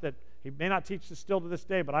taught us that, he may not teach this still to this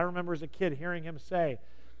day, but I remember as a kid hearing him say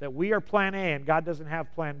that we are plan A and God doesn't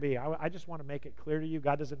have plan B. I just want to make it clear to you,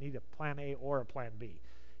 God doesn't need a plan A or a plan B.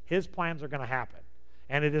 His plans are going to happen.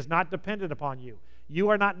 And it is not dependent upon you. You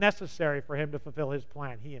are not necessary for him to fulfill his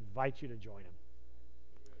plan. He invites you to join him.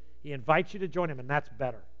 He invites you to join him, and that's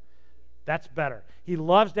better. That's better. He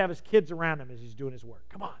loves to have his kids around him as he's doing his work.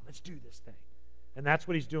 Come on, let's do this thing. And that's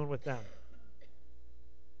what he's doing with them.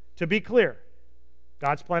 To be clear,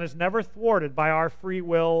 God's plan is never thwarted by our free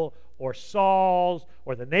will or Saul's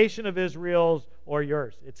or the nation of Israel's or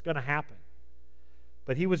yours. It's going to happen.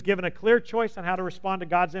 But he was given a clear choice on how to respond to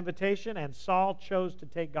God's invitation, and Saul chose to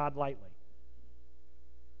take God lightly.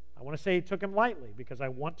 I want to say he took him lightly because I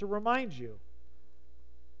want to remind you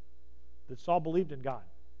that Saul believed in God.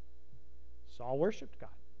 Saul worshiped God.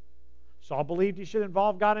 Saul believed he should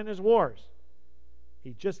involve God in his wars.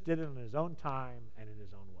 He just did it in his own time and in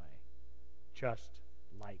his own way. Just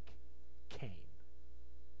like Cain.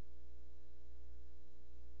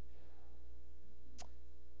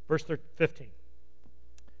 Verse 15.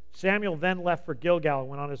 Samuel then left for Gilgal and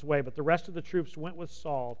went on his way, but the rest of the troops went with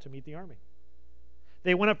Saul to meet the army.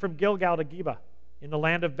 They went up from Gilgal to Geba in the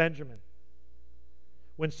land of Benjamin.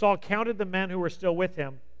 When Saul counted the men who were still with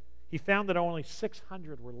him, he found that only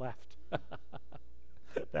 600 were left.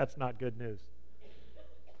 That's not good news.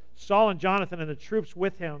 Saul and Jonathan and the troops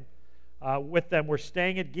with them were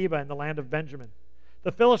staying at Geba in the land of Benjamin.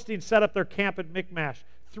 The Philistines set up their camp at Michmash.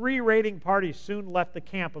 3 raiding parties soon left the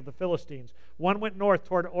camp of the Philistines. One went north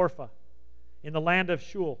toward Orpha in the land of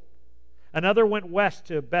Shul. Another went west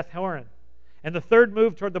to Beth-horon. And the third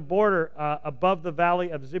moved toward the border above the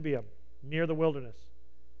valley of Zibeam, near the wilderness.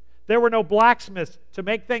 There were no blacksmiths to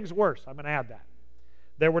make things worse. I'm going to add that.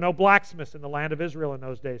 There were no blacksmiths in the land of Israel in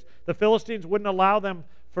those days. The Philistines wouldn't allow them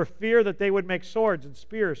for fear that they would make swords and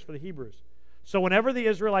spears for the Hebrews. So whenever the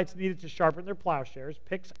Israelites needed to sharpen their plowshares,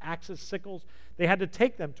 picks, axes, sickles, they had to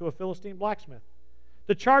take them to a Philistine blacksmith.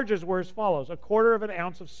 The charges were as follows: 1/4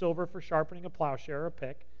 ounce of silver for sharpening a plowshare or a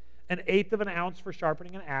pick, 1/8 ounce for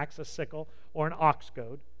sharpening an axe, a sickle, or an ox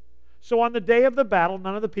goad. So on the day of the battle,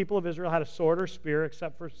 none of the people of Israel had a sword or spear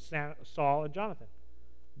except for Saul and Jonathan.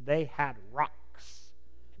 They had rocks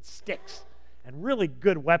and sticks and really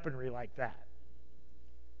good weaponry like that.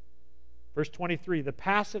 Verse 23, the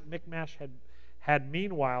pass at Michmash had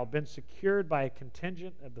meanwhile been secured by a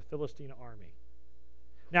contingent of the Philistine army.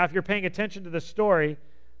 Now, if you're paying attention to this story,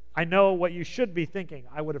 I know what you should be thinking.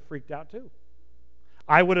 I would have freaked out too.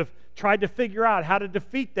 I would have tried to figure out how to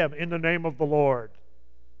defeat them in the name of the Lord.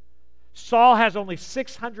 Saul has only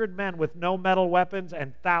 600 men with no metal weapons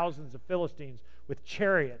and thousands of Philistines with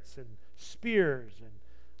chariots and spears and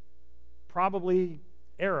probably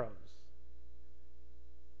arrows.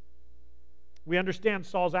 We understand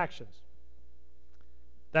Saul's actions.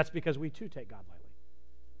 That's because we too take God lightly.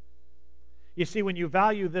 You see, when you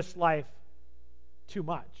value this life too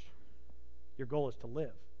much, your goal is to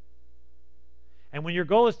live. And when your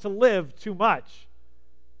goal is to live too much,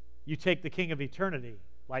 you take the King of eternity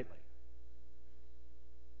lightly.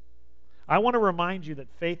 I want to remind you that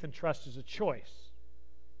faith and trust is a choice,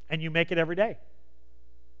 and you make it every day.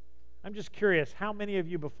 I'm just curious, how many of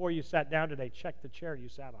you, before you sat down today, checked the chair you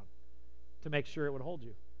sat on to make sure it would hold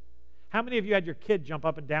you? How many of you had your kid jump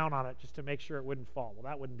up and down on it just to make sure it wouldn't fall? Well,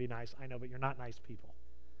 that wouldn't be nice, I know, but you're not nice people.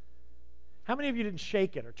 How many of you didn't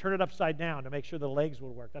shake it or turn it upside down to make sure the legs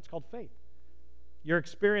would work? That's called faith. Your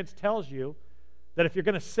experience tells you that if you're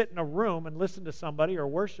going to sit in a room and listen to somebody or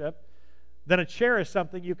worship, then a chair is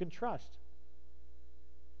something you can trust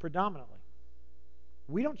predominantly.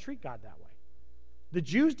 We don't treat God that way. The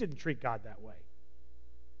Jews didn't treat God that way.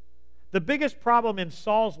 The biggest problem in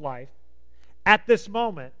Saul's life at this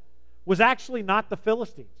moment was actually not the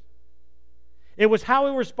Philistines. It was how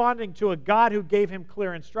he was responding to a God who gave him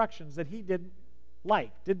clear instructions that he didn't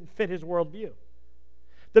like, didn't fit his worldview.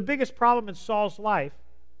 The biggest problem in Saul's life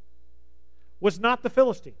was not the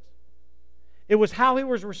Philistines. It was how he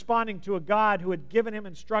was responding to a God who had given him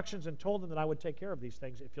instructions and told him that I would take care of these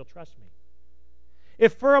things if you'll trust me.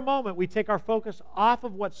 If for a moment we take our focus off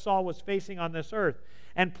of what Saul was facing on this earth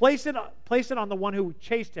and place it on the one who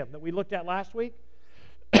chased him that we looked at last week,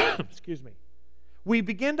 excuse me, we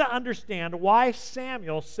begin to understand why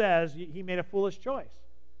Samuel says he made a foolish choice.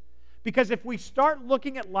 Because if we start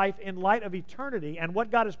looking at life in light of eternity and what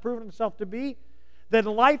God has proven himself to be, then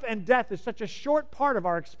life and death is such a short part of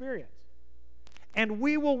our experience. And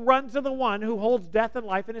we will run to the one who holds death and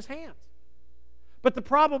life in his hands. But the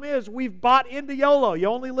problem is we've bought into YOLO. You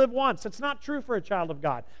only live once. It's not true for a child of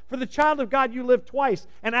God. For the child of God, you live twice.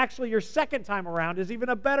 And actually your second time around is even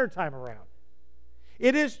a better time around.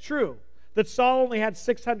 It is true that Saul only had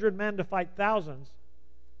 600 men to fight thousands.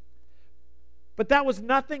 But that was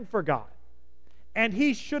nothing for God. And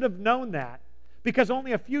he should have known that, because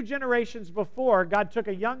only a few generations before, God took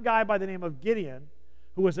a young guy by the name of Gideon,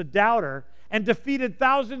 who was a doubter, and defeated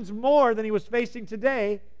thousands more than he was facing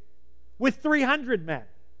today with 300 men,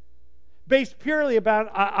 based purely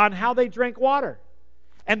on how they drank water.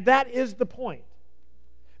 And that is the point.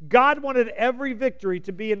 God wanted every victory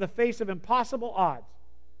to be in the face of impossible odds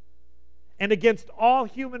and against all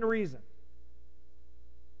human reason,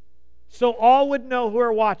 so all would know who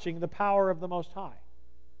are watching the power of the Most High.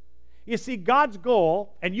 You see, God's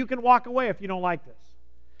goal, and you can walk away if you don't like this,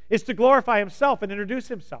 is to glorify himself and introduce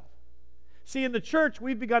himself. See, in the church,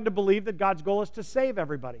 we've begun to believe that God's goal is to save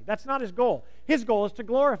everybody. That's not his goal. His goal is to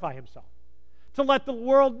glorify himself, to let the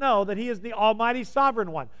world know that he is the almighty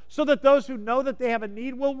sovereign one, so that those who know that they have a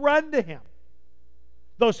need will run to him.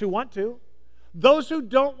 Those who want to. Those who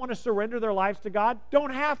don't want to surrender their lives to God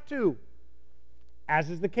don't have to, as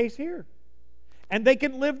is the case here. And they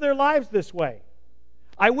can live their lives this way.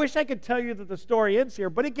 I wish I could tell you that the story ends here,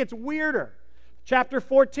 but it gets weirder. Chapter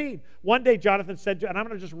 14. One day Jonathan said, and I'm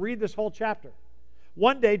going to just read this whole chapter.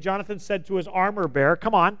 One day Jonathan said to his armor bearer,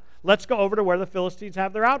 come on, let's go over to where the Philistines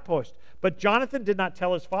have their outpost. But Jonathan did not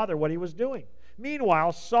tell his father what he was doing.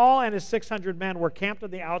 Meanwhile, Saul and his 600 men were camped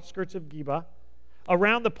on the outskirts of Geba,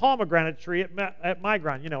 around the pomegranate tree at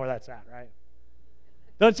Migron. You know where that's at, right?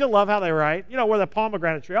 Don't you love how they write? You know where the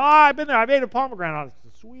pomegranate tree. Oh, I've been there. I've ate a pomegranate.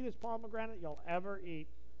 It's the sweetest pomegranate you'll ever eat.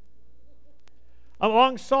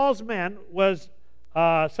 Among Saul's men was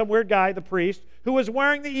some weird guy, the priest, who was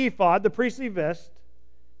wearing the ephod, the priestly vest.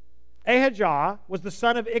 Ahijah was the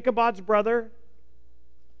son of Ichabod's brother,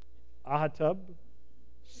 Ahitub,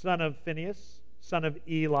 son of Phinehas, son of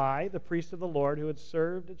Eli, the priest of the Lord who had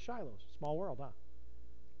served at Shiloh. Small world, huh?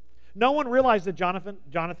 No one realized that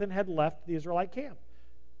Jonathan had left the Israelite camp.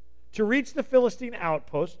 To reach the Philistine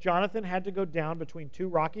outpost, Jonathan had to go down between two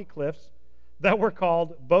rocky cliffs that were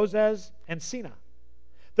called Bozez and Sina.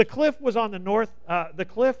 The cliff on the north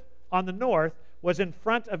was in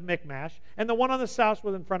front of Michmash, and the one on the south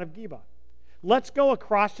was in front of Geba. Let's go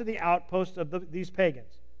across to the outpost of these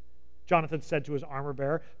pagans, Jonathan said to his armor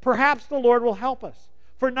bearer. Perhaps the Lord will help us,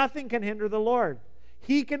 for nothing can hinder the Lord.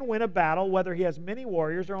 He can win a battle whether he has many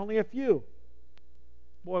warriors or only a few.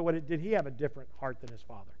 Boy, did he have a different heart than his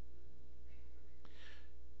father.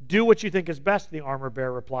 Do what you think is best, the armor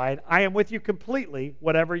bearer replied. I am with you completely,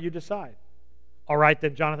 whatever you decide. All right,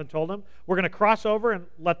 then, Jonathan told him. We're going to cross over and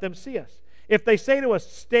let them see us. If they say to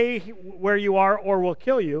us, stay where you are or we'll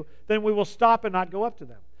kill you, then we will stop and not go up to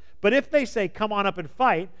them. But if they say, come on up and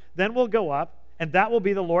fight, then we'll go up, and that will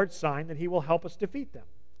be the Lord's sign that he will help us defeat them.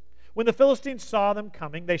 When the Philistines saw them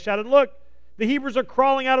coming, they shouted, look, the Hebrews are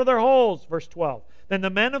crawling out of their holes. Verse 12. Then the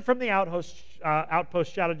men from the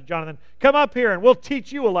outpost shouted to Jonathan, come up here and we'll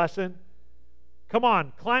teach you a lesson. Come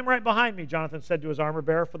on, climb right behind me, Jonathan said to his armor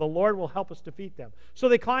bearer, for the Lord will help us defeat them. So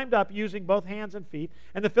they climbed up using both hands and feet,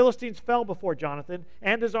 and the Philistines fell before Jonathan,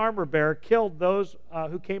 and his armor bearer killed those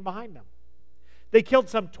who came behind them. They killed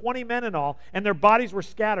some 20 men in all, and their bodies were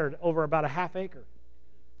scattered over about a half acre.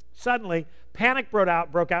 Suddenly, panic broke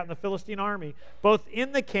out in the Philistine army, both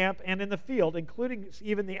in the camp and in the field, including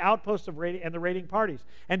even the outposts and the raiding parties.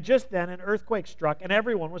 And just then, an earthquake struck, and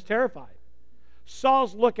everyone was terrified.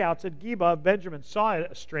 Saul's lookouts at Geba of Benjamin saw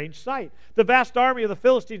a strange sight. The vast army of the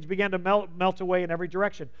Philistines began to melt away in every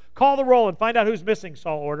direction. Call the roll and find out who's missing,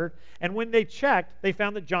 Saul ordered. And when they checked, they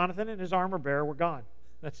found that Jonathan and his armor bearer were gone.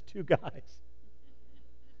 That's two guys.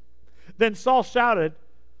 Then Saul shouted,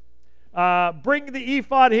 bring the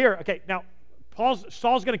ephod here. Okay, now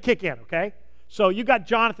Saul's going to kick in, okay? So you got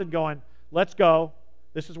Jonathan going, let's go.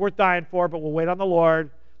 This is worth dying for, but we'll wait on the Lord.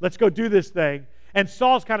 Let's go do this thing. And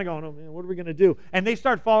Saul's kind of going, oh man, what are we going to do? And they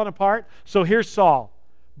start falling apart. So here's Saul.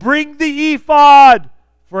 Bring the ephod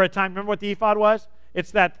for a time. Remember what the ephod was?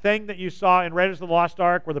 It's that thing that you saw in Raiders of the Lost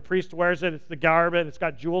Ark where the priest wears it. It's the garb, and it's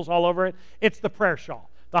got jewels all over it. It's the prayer shawl.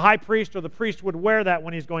 The high priest or the priest would wear that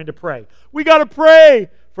when he's going to pray. We got to pray!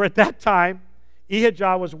 For at that time,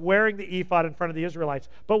 Ahijah was wearing the ephod in front of the Israelites.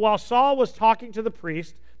 But while Saul was talking to the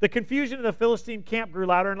priest, the confusion in the Philistine camp grew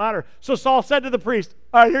louder and louder. So Saul said to the priest,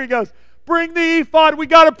 all right, here he goes. Bring the ephod, we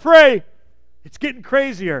got to pray. It's getting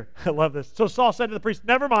crazier. I love this. So Saul said to the priest,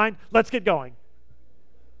 never mind, let's get going.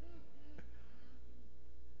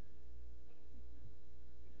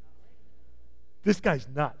 This guy's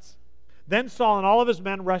nuts. Then Saul and all of his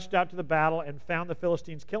men rushed out to the battle and found the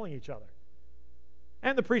Philistines killing each other.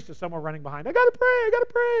 And the priest is somewhere running behind. I got to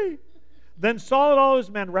pray. Then Saul and all his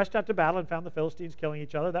men rushed out to battle and found the Philistines killing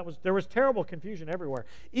each other. There was terrible confusion everywhere.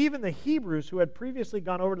 Even the Hebrews who had previously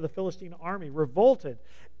gone over to the Philistine army revolted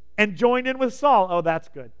and joined in with Saul. Oh, that's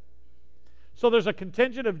good. So there's a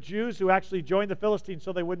contingent of Jews who actually joined the Philistines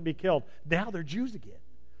so they wouldn't be killed. Now they're Jews again.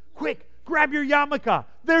 Quick, grab your yarmulke.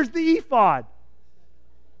 There's the ephod.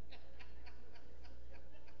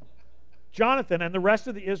 Jonathan and the rest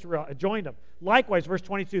of the Israel joined him. Likewise, verse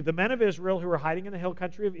 22, the men of Israel who were hiding in the hill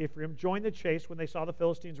country of Ephraim joined the chase when they saw the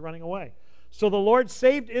Philistines running away. So the Lord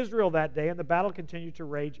saved Israel that day, and the battle continued to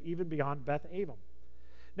rage even beyond Beth-Aven.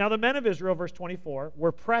 Now the men of Israel, verse 24,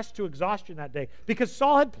 were pressed to exhaustion that day because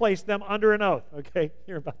Saul had placed them under an oath. Okay,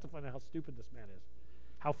 you're about to find out how stupid this man is,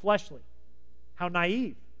 how fleshly, how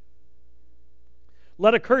naive.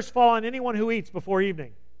 Let a curse fall on anyone who eats before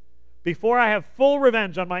evening, before I have full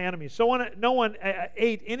revenge on my enemies. So no one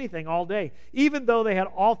ate anything all day, even though they had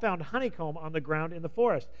all found honeycomb on the ground in the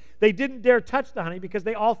forest. They didn't dare touch the honey because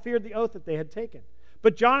they all feared the oath that they had taken.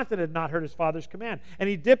 But Jonathan had not heard his father's command, and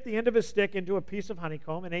he dipped the end of his stick into a piece of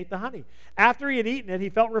honeycomb and ate the honey. After he had eaten it, he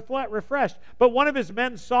felt refreshed. But one of his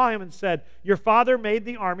men saw him and said, "Your father made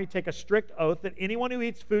the army take a strict oath that anyone who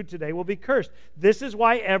eats food today will be cursed. This is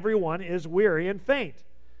why everyone is weary and faint."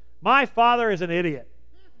 My father is an idiot.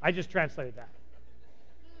 I just translated that.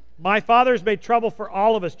 My father has made trouble for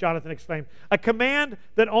all of us, Jonathan exclaimed. A command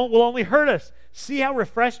that will only hurt us. See how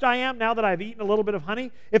refreshed I am now that I've eaten a little bit of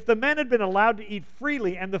honey? If the men had been allowed to eat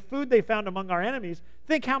freely and the food they found among our enemies,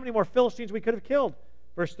 think how many more Philistines we could have killed.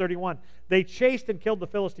 Verse 31, they chased and killed the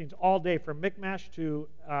Philistines all day from Michmash to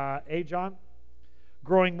Ajon,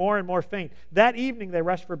 growing more and more faint. That evening they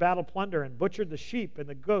rushed for battle plunder and butchered the sheep and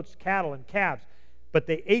the goats, cattle, and calves, but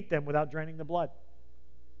they ate them without draining the blood.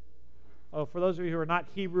 Oh, for those of you who are not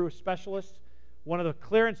Hebrew specialists, one of the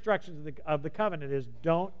clear instructions of the covenant is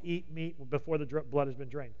don't eat meat before the blood has been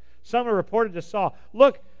drained. Someone reported to Saul,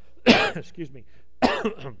 "Look, excuse me,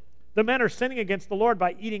 the men are sinning against the Lord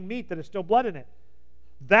by eating meat that has still blood in it."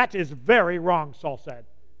 "That is very wrong," Saul said.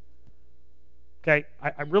 Okay,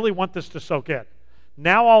 I really want this to soak in.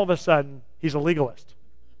 Now all of a sudden, he's a legalist.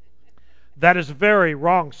 "That is very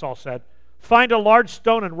wrong," Saul said. "Find a large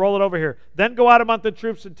stone and roll it over here. Then go out among the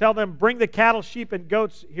troops and tell them, 'Bring the cattle, sheep, and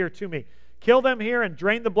goats here to me. Kill them here and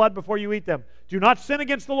drain the blood before you eat them. Do not sin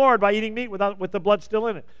against the Lord by eating meat with the blood still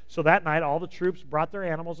in it.'" So that night all the troops brought their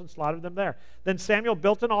animals and slaughtered them there. Then Samuel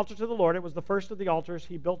built an altar to the Lord. It was the first of the altars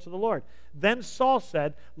he built to the Lord. Then Saul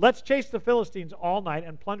said, "Let's chase the Philistines all night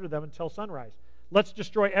and plunder them until sunrise. Let's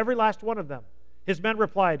destroy every last one of them." His men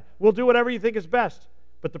replied, "We'll do whatever you think is best."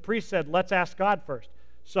 But the priest said, "Let's ask God first."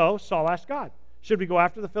 So Saul asked God, "Should we go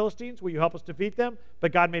after the Philistines? Will you help us defeat them?"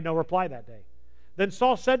 But God made no reply that day. Then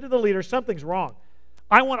Saul said to the leader, "Something's wrong.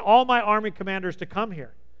 I want all my army commanders to come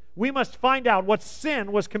here. We must find out what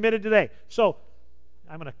sin was committed today." So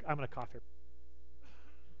I'm gonna cough here.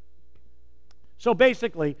 So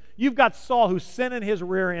basically, you've got Saul who's sinning his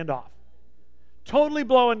rear end off, totally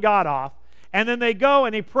blowing God off, and then they go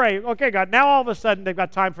and they pray. Okay, God, now all of a sudden they've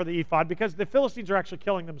got time for the ephod because the Philistines are actually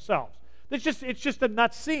killing themselves. It's just a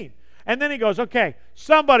nuts scene. And then he goes, okay,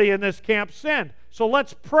 somebody in this camp sinned, so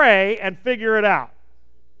let's pray and figure it out.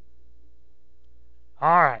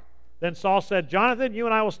 All right. Then Saul said, "Jonathan, you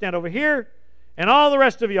and I will stand over here, and all the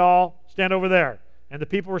rest of y'all stand over there." And the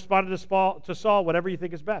people responded to Saul, "Whatever you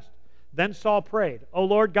think is best." Then Saul prayed, "O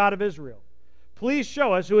Lord God of Israel, please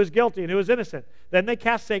show us who is guilty and who is innocent." Then they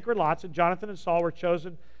cast sacred lots, and Jonathan and Saul were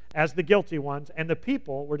chosen as the guilty ones, and the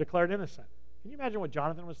people were declared innocent. Can you imagine what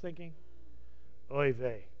Jonathan was thinking? Oy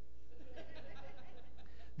vey.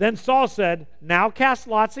 Then Saul said, "Now cast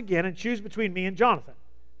lots again and choose between me and Jonathan."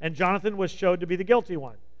 And Jonathan was showed to be the guilty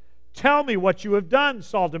one. "Tell me what you have done,"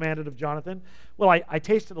 Saul demanded of Jonathan. "Well, I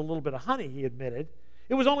tasted a little bit of honey," he admitted.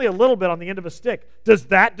 "It was only a little bit on the end of a stick. Does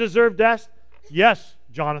that deserve death?" "Yes,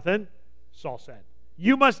 Jonathan," Saul said.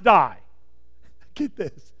 "You must die." Get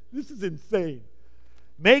this. This is insane.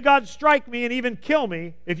 "May God strike me and even kill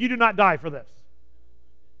me if you do not die for this."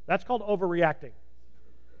 That's called overreacting.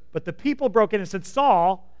 But the people broke in and said,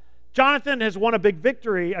 "Saul, Jonathan has won a big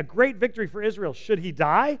victory, a great victory for Israel. Should he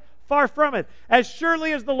die? Far from it. As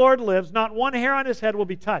surely as the Lord lives, not one hair on his head will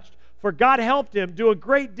be touched. For God helped him do a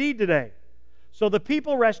great deed today." So the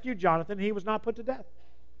people rescued Jonathan, and he was not put to death.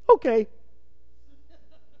 Okay.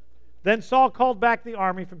 Then Saul called back the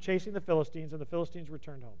army from chasing the Philistines, and the Philistines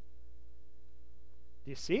returned home. Do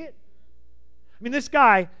you see it? I mean, this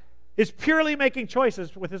guy is purely making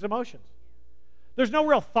choices with his emotions. There's no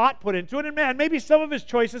real thought put into it, and man, maybe some of his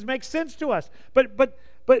choices make sense to us. But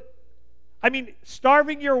I mean,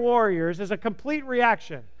 starving your warriors is a complete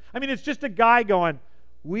reaction. I mean, it's just a guy going,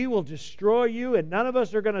 "We will destroy you, and none of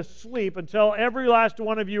us are going to sleep until every last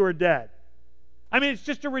one of you are dead." I mean, it's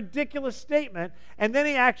just a ridiculous statement, and then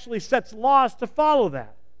he actually sets laws to follow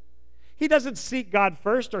that. He doesn't seek God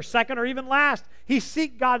first or second or even last. He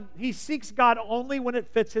seeks God only when it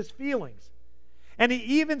fits his feelings. And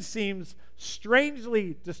he even seems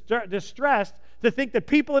strangely distressed to think that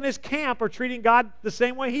people in his camp are treating God the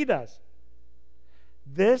same way he does.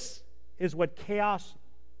 This is what chaos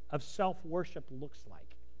of self-worship looks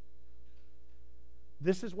like.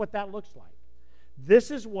 This is what that looks like.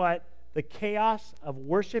 This is what the chaos of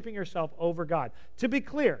worshiping yourself over God. To be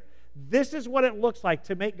clear, this is what it looks like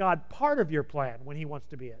to make God part of your plan when he wants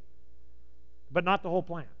to be it, but not the whole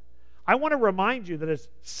plan. I want to remind you that as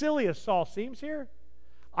silly as Saul seems here,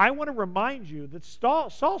 I want to remind you that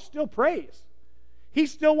Saul still prays. He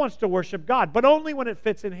still wants to worship God, but only when it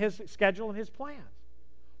fits in his schedule and his plans.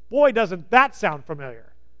 Boy, doesn't that sound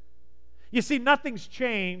familiar. You see, nothing's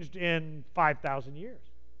changed in 5,000 years,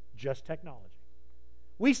 just technology.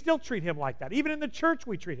 We still treat him like that. Even in the church,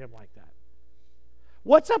 we treat him like that.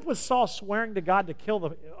 What's up with Saul swearing to God to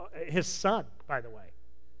kill his son, by the way?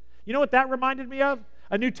 You know what that reminded me of?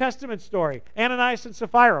 A New Testament story. Ananias and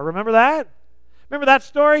Sapphira. Remember that? Remember that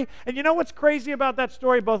story? And you know what's crazy about that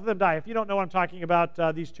story? Both of them die. If you don't know what I'm talking about,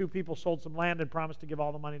 these two people sold some land and promised to give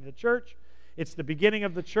all the money to the church. It's the beginning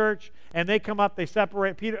of the church, and they come up, they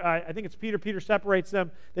separate. Peter, I think it's Peter. Peter separates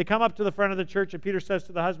them. They come up to the front of the church, and Peter says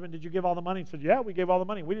to the husband, "Did you give all the money?" He said, "Yeah, we gave all the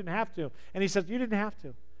money. We didn't have to." And he says, "You didn't have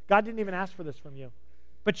to. God didn't even ask for this from you.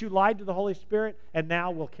 But you lied to the Holy Spirit, and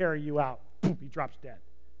now we'll carry you out." Boom, he drops dead.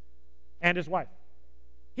 And his wife.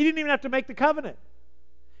 He didn't even have to make the covenant.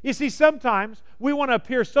 You see, sometimes we want to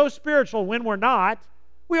appear so spiritual when we're not.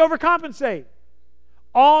 We overcompensate.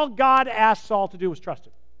 All God asked Saul to do was trust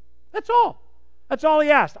him. That's all. That's all he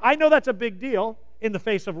asked. I know that's a big deal in the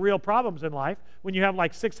face of real problems in life. When you have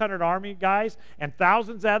like 600 army guys and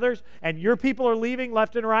thousands others, and your people are leaving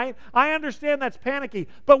left and right. I understand that's panicky.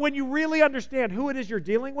 But when you really understand who it is you're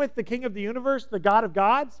dealing with, the King of the universe, the God of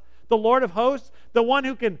gods, the Lord of hosts, the one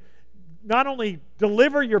who can not only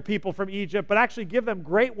deliver your people from Egypt, but actually give them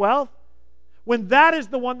great wealth, when that is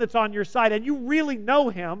the one that's on your side and you really know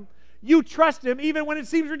him, you trust him even when it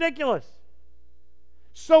seems ridiculous.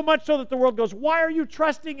 So much so that the world goes, "Why are you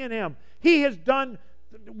trusting in him? He has done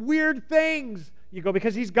weird things." You go,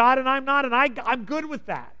 "Because he's God and I'm not, and I'm good with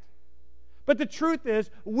that." But the truth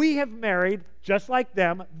is, we have married, just like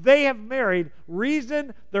them, they have married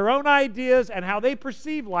reason, their own ideas, and how they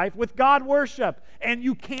perceive life with God worship. And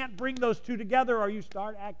you can't bring those two together or you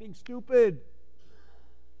start acting stupid.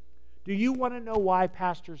 Do you want to know why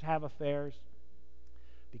pastors have affairs?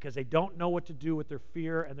 Because they don't know what to do with their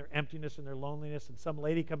fear and their emptiness and their loneliness. And some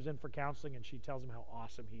lady comes in for counseling and she tells him how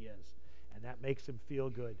awesome he is. And that makes him feel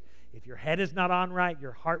good. If your head is not on right,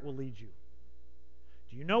 your heart will lead you.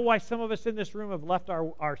 Do you know why some of us in this room have left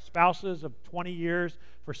our spouses of 20 years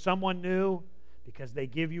for someone new? Because they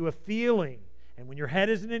give you a feeling. And when your head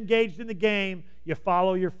isn't engaged in the game, you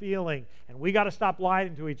follow your feeling. And we got to stop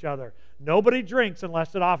lying to each other. Nobody drinks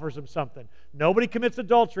unless it offers them something. Nobody commits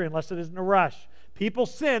adultery unless it isn't a rush. People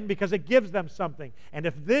sin because it gives them something. And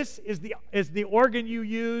if this is the organ you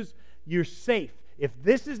use, you're safe. If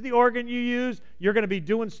this is the organ you use, you're going to be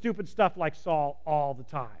doing stupid stuff like Saul all the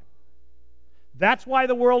time. That's why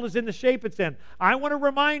the world is in the shape it's in. I want to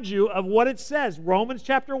remind you of what it says. Romans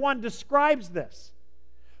chapter 1 describes this.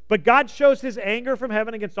 But God shows his anger from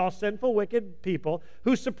heaven against all sinful, wicked people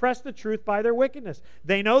who suppress the truth by their wickedness.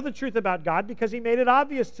 They know the truth about God because he made it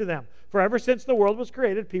obvious to them. For ever since the world was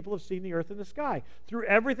created, people have seen the earth and the sky. Through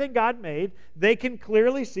everything God made, they can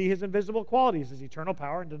clearly see his invisible qualities, his eternal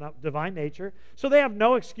power and divine nature. So they have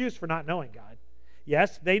no excuse for not knowing God.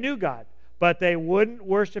 Yes, they knew God, but they wouldn't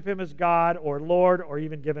worship him as God or Lord or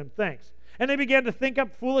even give him thanks. And they began to think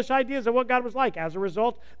up foolish ideas of what God was like. As a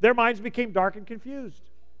result, their minds became dark and confused.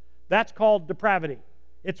 That's called depravity.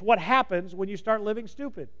 It's what happens when you start living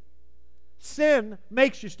stupid. Sin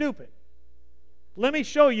makes you stupid. Let me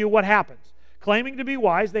show you what happens. Claiming to be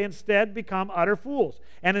wise, they instead become utter fools.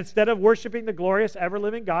 And instead of worshiping the glorious,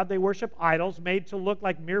 ever-living God, they worship idols made to look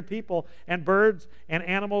like mere people and birds and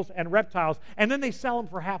animals and reptiles. And then they sell them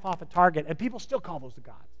for half off at Target, and people still call those the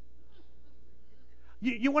gods.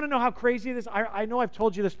 You want to know how crazy it is? I know I've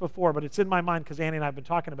told you this before, but it's in my mind because Annie and I have been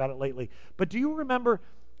talking about it lately. But do you remember,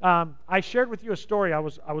 I shared with you a story. I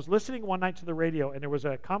was listening one night to the radio, and there was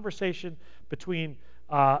a conversation between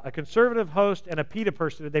a conservative host and a PETA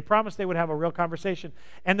person. They promised they would have a real conversation.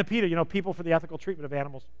 And the PETA, People for the Ethical Treatment of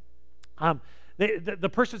Animals, the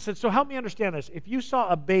person said, "So help me understand this. If you saw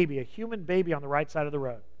a baby, a human baby on the right side of the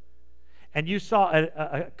road, and you saw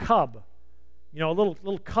a cub, a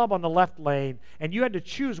little cub on the left lane, and you had to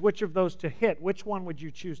choose which of those to hit, which one would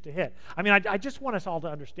you choose to hit?" I mean, I just want us all to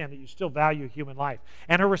understand that you still value human life.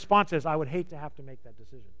 And her response is, "I would hate to have to make that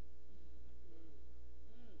decision."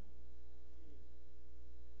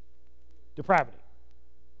 Depravity.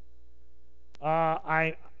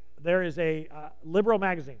 There is a liberal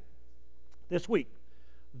magazine this week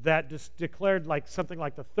that declared something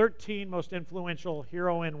like the 13 most influential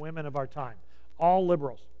heroine women of our time, all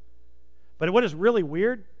liberals. But what is really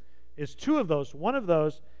weird is two of those. One of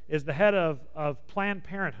those is the head of Planned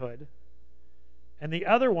Parenthood, and the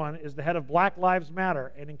other one is the head of Black Lives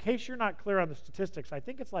Matter. And in case you're not clear on the statistics, I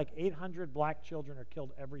think it's like 800 black children are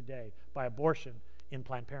killed every day by abortion in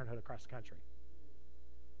Planned Parenthood across the country.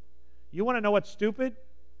 You want to know what's stupid?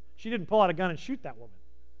 She didn't pull out a gun and shoot that woman.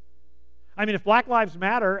 I mean, if Black Lives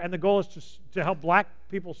Matter and the goal is to help black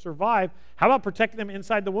people survive, how about protecting them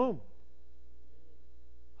inside the womb?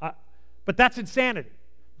 But that's insanity.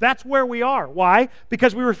 That's where we are. Why?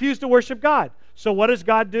 Because we refuse to worship God. So what does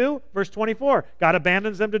God do? Verse 24, God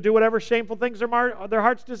abandons them to do whatever shameful things their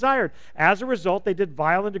hearts desired. As a result, they did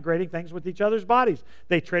vile and degrading things with each other's bodies.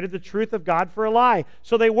 They traded the truth of God for a lie.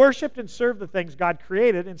 So they worshiped and served the things God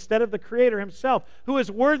created instead of the Creator himself, who is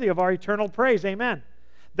worthy of our eternal praise. Amen.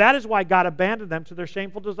 That is why God abandoned them to their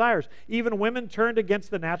shameful desires. Even women turned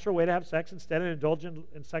against the natural way to have sex instead and indulged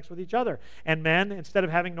in sex with each other. And men, instead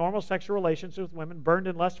of having normal sexual relations with women, burned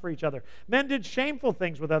in lust for each other. Men did shameful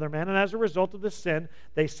things with other men, and as a result of this sin,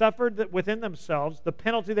 they suffered within themselves the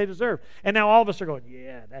penalty they deserved. And now all of us are going,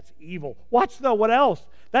 yeah, that's evil. Watch though, what else?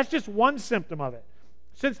 That's just one symptom of it.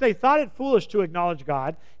 Since they thought it foolish to acknowledge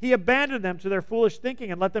God, He abandoned them to their foolish thinking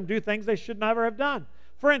and let them do things they should never have done.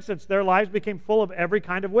 For instance, their lives became full of every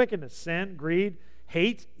kind of wickedness: sin, greed,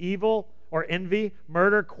 hate, evil, or envy,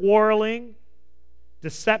 murder, quarreling,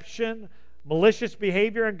 deception, malicious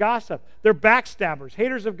behavior, and gossip. They're backstabbers,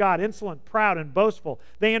 haters of God, insolent, proud, and boastful.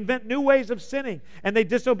 They invent new ways of sinning, and they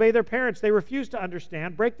disobey their parents. They refuse to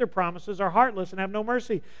understand, break their promises, are heartless, and have no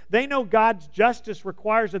mercy. They know God's justice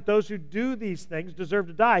requires that those who do these things deserve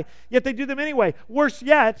to die, yet they do them anyway. Worse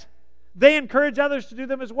yet, they encourage others to do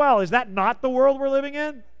them as well. Is that not the world we're living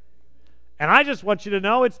in? And I just want you to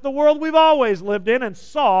know it's the world we've always lived in, and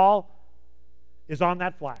Saul is on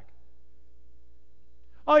that flag.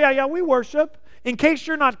 Oh, yeah, we worship. In case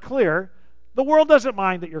you're not clear, the world doesn't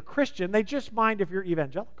mind that you're Christian. They just mind if you're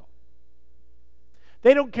evangelical.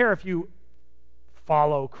 They don't care if you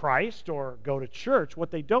follow Christ or go to church.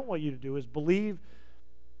 What they don't want you to do is believe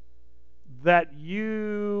that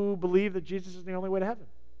you believe that Jesus is the only way to heaven.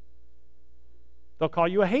 They'll call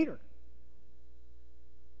you a hater.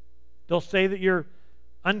 They'll say that you're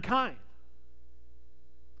unkind.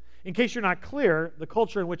 In case you're not clear, the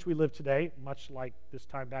culture in which we live today, much like this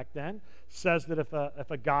time back then, says that if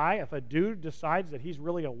a dude decides that he's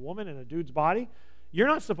really a woman in a dude's body, you're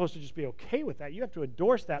not supposed to just be okay with that. You have to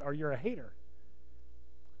endorse that or you're a hater.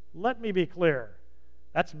 Let me be clear.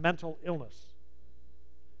 That's mental illness.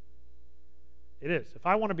 It is. If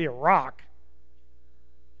I want to be a rock,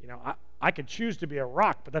 I could choose to be a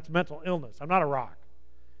rock, but that's mental illness. I'm not a rock.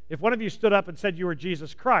 If one of you stood up and said you were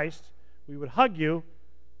Jesus Christ, we would hug you,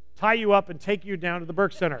 tie you up, and take you down to the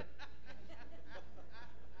Burke Center.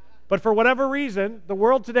 But for whatever reason, the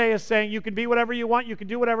world today is saying you can be whatever you want, you can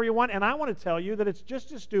do whatever you want, and I want to tell you that it's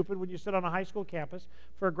just as stupid when you sit on a high school campus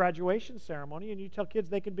for a graduation ceremony and you tell kids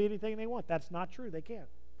they can be anything they want. That's not true. They can't.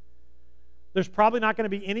 There's probably not going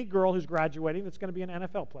to be any girl who's graduating that's going to be an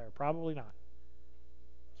NFL player. Probably not.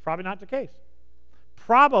 It's probably not the case.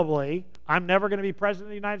 Probably, I'm never going to be president of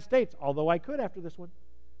the United States, although I could after this one.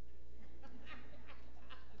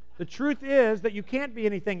 The truth is that you can't be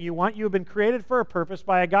anything you want. You have been created for a purpose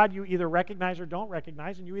by a God you either recognize or don't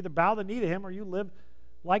recognize, and you either bow the knee to Him or you live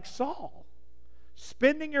like Saul,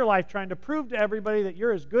 spending your life trying to prove to everybody that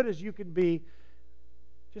you're as good as you can be.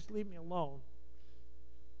 Just leave me alone.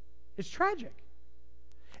 It's tragic.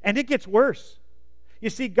 And it gets worse. You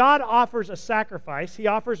see, God offers a sacrifice. He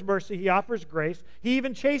offers mercy. He offers grace. He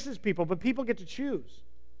even chases people, but people get to choose.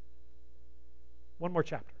 One more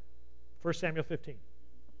chapter. 1 Samuel 15.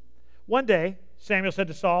 One day, Samuel said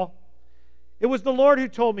to Saul, "It was the Lord who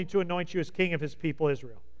told me to anoint you as king of His people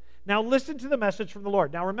Israel. Now listen to the message from the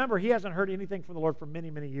Lord." Now remember, he hasn't heard anything from the Lord for many,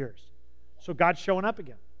 many years. So God's showing up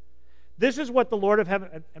again. "This is what the Lord of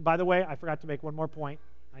heaven..." And by the way, I forgot to make one more point.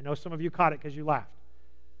 I know some of you caught it because you laughed.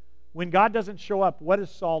 When God doesn't show up, what does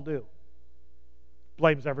Saul do?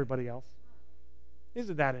 Blames everybody else.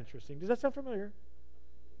 Isn't that interesting? Does that sound familiar?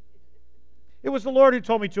 "It was the Lord who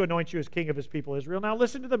told me to anoint you as king of His people Israel. Now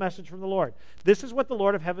listen to the message from the Lord. This is what the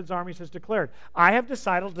Lord of heaven's armies has declared. I have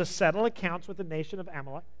decided to settle accounts with the nation of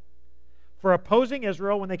Amalek for opposing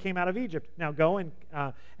Israel when they came out of Egypt. Now go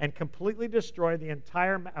and completely destroy the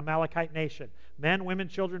entire Amalekite nation. Men, women,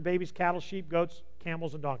 children, babies, cattle, sheep, goats,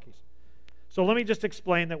 camels, and donkeys." So let me just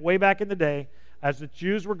explain that way back in the day, as the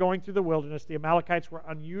Jews were going through the wilderness, the Amalekites were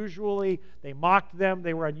they mocked them,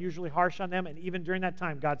 they were unusually harsh on them, and even during that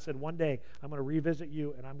time, God said, one day, I'm going to revisit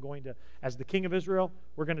you, and I'm going to, as the king of Israel,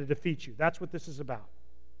 we're going to defeat you. That's what this is about.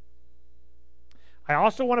 I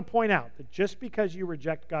also want to point out that just because you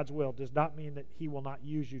reject God's will does not mean that He will not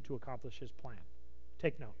use you to accomplish His plan.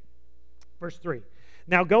 Take note. Verse 3.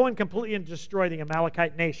 "Now go and completely and destroy the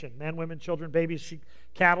Amalekite nation, men, women, children, babies, sheep,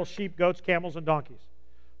 cattle, sheep, goats, camels, and donkeys."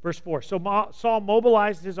 Verse 4. "So Saul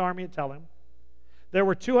mobilized his army at Telem. There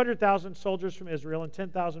were 200,000 soldiers from Israel and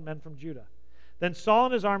 10,000 men from Judah. Then Saul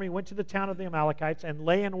and his army went to the town of the Amalekites and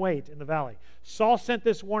lay in wait in the valley. Saul sent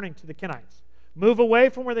this warning to the Kenites: 'Move away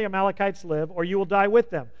from where the Amalekites live, or you will die with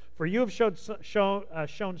them. For you have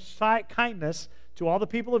shown kindness to all the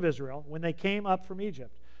people of Israel when they came up from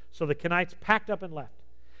Egypt.' So the Kenites packed up and left.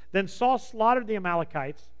 Then Saul slaughtered the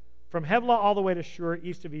Amalekites from Havilah all the way to Shur,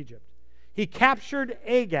 east of Egypt. He captured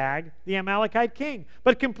Agag, the Amalekite king,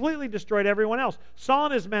 but completely destroyed everyone else. Saul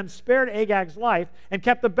and his men spared Agag's life and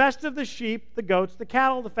kept the best of the sheep, the goats, the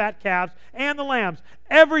cattle, the fat calves, and the lambs.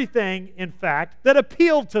 Everything, in fact, that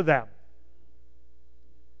appealed to them.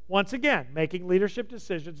 Once again, making leadership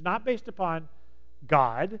decisions not based upon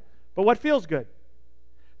God, but what feels good.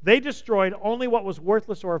 They destroyed only what was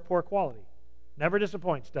worthless or of poor quality. Never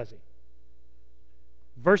disappoints, does he?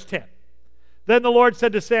 Verse 10. Then the Lord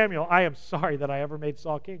said to Samuel, I am sorry that I ever made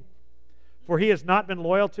Saul king, for he has not been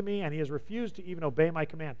loyal to me, and he has refused to even obey my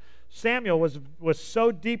command. Samuel was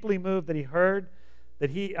so deeply moved that he heard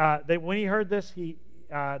that when he heard this,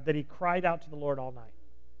 that he cried out to the Lord all night.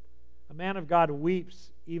 A man of God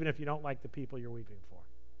weeps even if you don't like the people you're weeping for.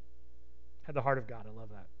 Had the heart of God. I love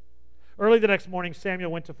that. Early the next morning,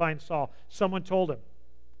 Samuel went to find Saul. Someone told him.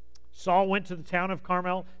 Saul went to the town of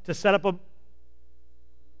Carmel to set up a...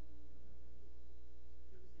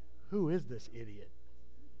 Who is this idiot?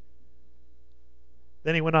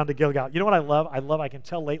 Then he went on to Gilgal. You know what I love? I can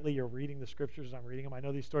tell lately you're reading the scriptures as I'm reading them. I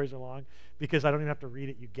know these stories are long because I don't even have to read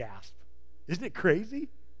it. You gasp. Isn't it crazy?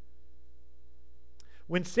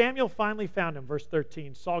 When Samuel finally found him, verse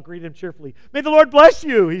 13, Saul greeted him cheerfully. May the Lord bless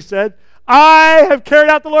you, he said. I have carried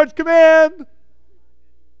out the Lord's command.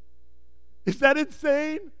 Is that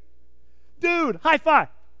insane? Dude, high five.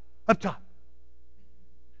 Up top.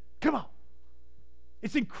 Come on.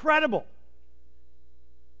 It's incredible.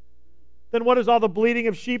 Then what is all the bleating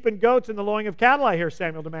of sheep and goats and the lowing of cattle I hear,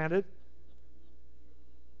 Samuel demanded.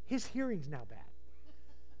 His hearing's now bad.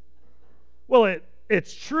 Well,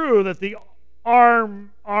 it's true that the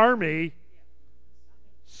army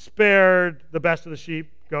spared the best of the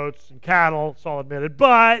sheep, goats, and cattle, Saul admitted.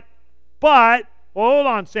 But, hold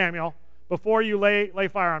on, Samuel, before you lay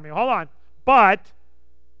fire on me. Hold on. But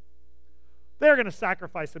they're going to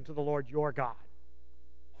sacrifice them to the Lord your God.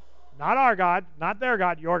 Not our God, not their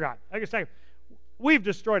God, your God. Like I say, we've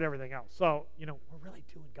destroyed everything else. So, we're really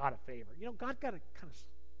doing God a favor. God got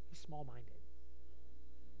he's small-minded.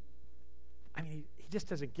 I mean, he just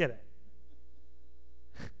doesn't get it.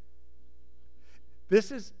 This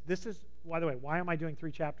is, by the way, why am I doing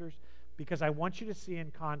 3 chapters? Because I want you to see in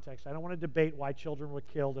context. I don't want to debate why children were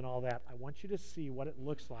killed and all that. I want you to see what it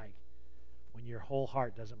looks like when your whole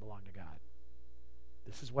heart doesn't belong to God.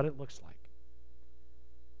 This is what it looks like.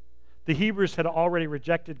 The Hebrews had already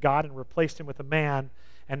rejected God and replaced him with a man,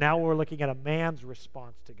 and now we're looking at a man's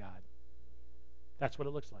response to God. That's what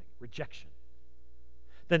it looks like, rejection.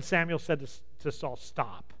 Then Samuel said to Saul,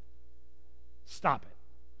 stop. Stop it.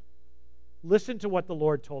 Listen to what the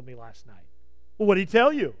Lord told me last night. Well, what did he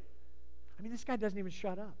tell you? I mean, this guy doesn't even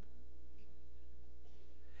shut up.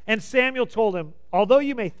 And Samuel told him, although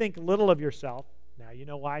you may think little of yourself, now you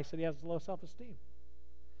know why I said he has low self-esteem.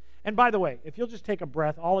 And by the way, if you'll just take a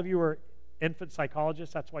breath, all of you are infant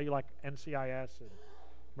psychologists. That's why you like NCIS and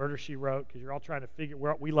Murder, She Wrote, because you're all trying to figure,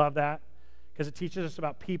 we love that, because it teaches us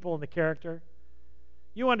about people and the character.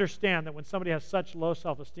 You understand that when somebody has such low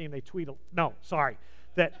self-esteem,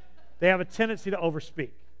 that they have a tendency to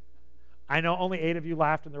overspeak. I know only 8 of you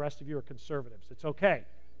laughed and the rest of you are conservatives. It's okay.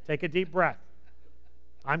 Take a deep breath.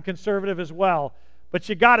 I'm conservative as well, but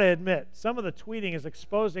you got to admit, some of the tweeting is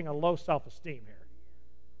exposing a low self-esteem here.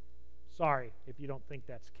 Sorry if you don't think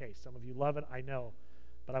that's the case. Some of you love it, I know.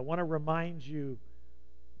 But I want to remind you,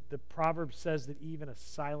 the proverb says that even a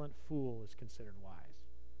silent fool is considered wise.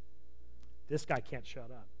 This guy can't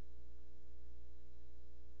shut up.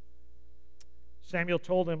 Samuel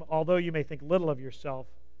told him, although you may think little of yourself,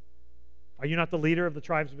 are you not the leader of the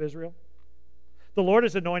tribes of Israel? The Lord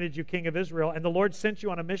has anointed you king of Israel, and the Lord sent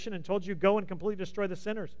you on a mission and told you, go and completely destroy the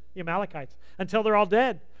sinners, the Amalekites, until they're all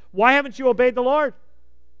dead. Why haven't you obeyed the Lord?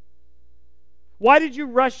 Why did you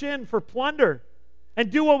rush in for plunder and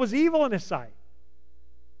do what was evil in his sight?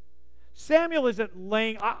 Samuel isn't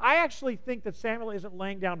I actually think that Samuel isn't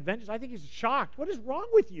laying down vengeance. I think he's shocked. What is wrong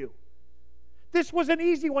with you? This was an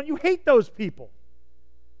easy one. You hate those people.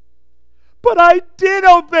 But I did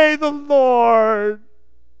obey the Lord.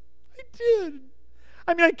 I did.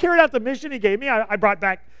 I mean, I carried out the mission he gave me. I brought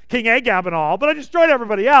back King Agab and all, but I destroyed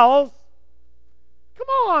everybody else. Come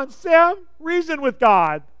on, Sam. Reason with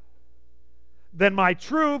God. Then my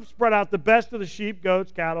troops brought out the best of the sheep,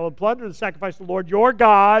 goats, cattle, and plundered and sacrificed to the Lord your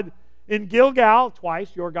God in Gilgal.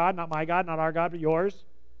 Twice, your God, not my God, not our God, but yours.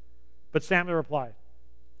 But Samuel replied,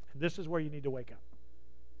 and this is where you need to wake up.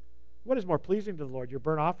 What is more pleasing to the Lord, your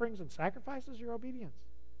burnt offerings and sacrifices, or your obedience?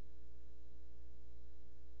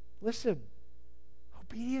 Listen,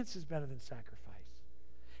 obedience is better than sacrifice.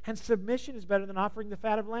 And submission is better than offering the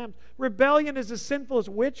fat of lambs. Rebellion is as sinful as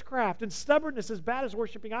witchcraft, and stubbornness as bad as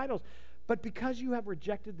worshiping idols. But because you have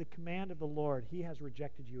rejected the command of the Lord, he has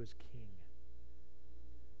rejected you as king.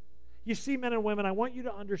 You see, men and women, I want you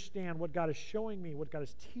to understand what God is showing me, what God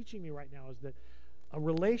is teaching me right now is that a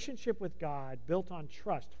relationship with God built on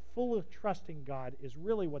trust, full of trusting God, is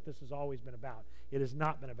really what this has always been about. It has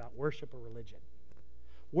not been about worship or religion.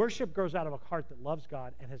 Worship grows out of a heart that loves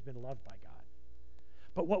God and has been loved by God.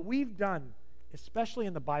 But what we've done, especially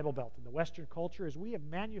in the Bible Belt, in the Western culture, is we have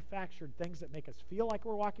manufactured things that make us feel like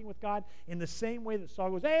we're walking with God in the same way that Saul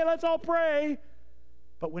goes, hey, let's all pray.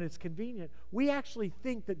 But when it's convenient, we actually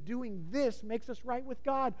think that doing this makes us right with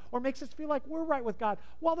God or makes us feel like we're right with God,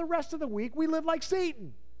 while the rest of the week we live like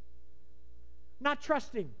Satan, not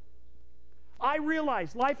trusting. I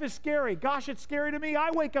realize life is scary. Gosh, it's scary to me.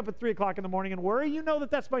 I wake up at 3 o'clock in the morning and worry. You know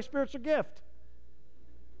that that's my spiritual gift.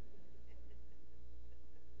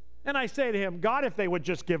 And I say to him, God, if they would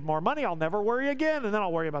just give more money, I'll never worry again, and then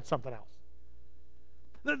I'll worry about something else.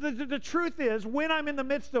 The truth is, when I'm in the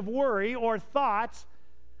midst of worry or thoughts,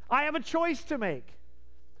 I have a choice to make.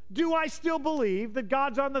 Do I still believe that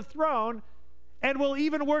God's on the throne and will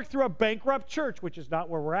even work through a bankrupt church, which is not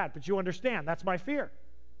where we're at, but you understand, that's my fear.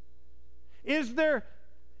 Is there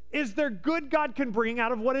good God can bring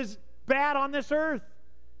out of what is bad on this earth?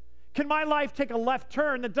 Can my life take a left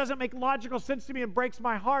turn that doesn't make logical sense to me and breaks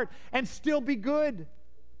my heart and still be good?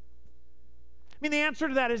 I mean, the answer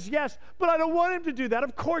to that is yes, but I don't want him to do that.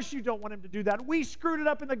 Of course you don't want him to do that. We screwed it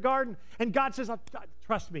up in the garden, and God says,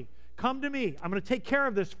 trust me, come to me. I'm going to take care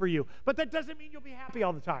of this for you. But that doesn't mean you'll be happy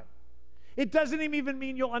all the time. It doesn't even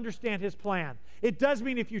mean you'll understand his plan. It does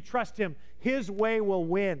mean if you trust him, his way will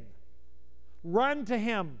win. Run to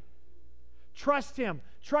him. Trust him.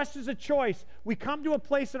 Trust is a choice. We come to a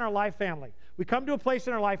place in our life, family. We come to a place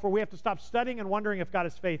in our life where we have to stop studying and wondering if God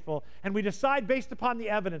is faithful, and we decide based upon the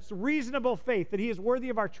evidence, reasonable faith, that he is worthy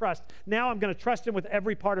of our trust. Now I'm going to trust him with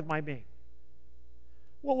every part of my being.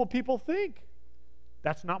 What will people think?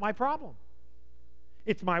 That's not my problem.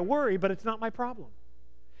 It's my worry, but it's not my problem.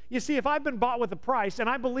 You see, if I've been bought with a price, and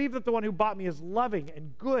I believe that the one who bought me is loving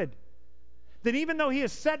and good, then even though he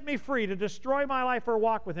has set me free to destroy my life or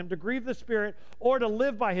walk with him, to grieve the Spirit or to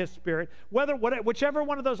live by his Spirit, whichever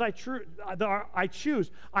one of those I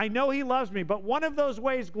choose, I know he loves me, but one of those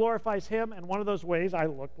ways glorifies him, and one of those ways I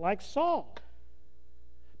look like Saul.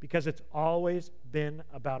 Because it's always been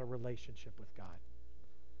about a relationship with God.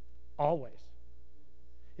 Always.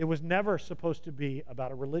 It was never supposed to be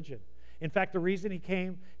about a religion. In fact, the reason he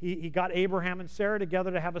came, he got Abraham and Sarah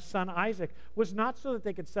together to have a son, Isaac, was not so that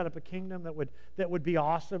they could set up a kingdom that would be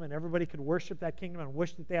awesome and everybody could worship that kingdom and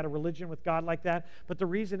wish that they had a religion with God like that. But the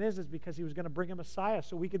reason is because he was going to bring a Messiah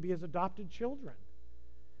so we could be his adopted children.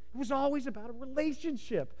 It was always about a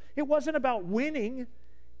relationship. It wasn't about winning.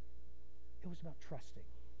 It was about trusting.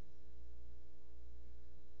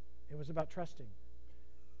 It was about trusting.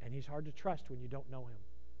 And he's hard to trust when you don't know him.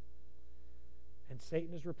 And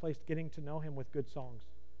Satan has replaced getting to know him with good songs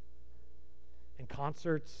and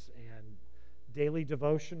concerts and daily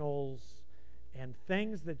devotionals and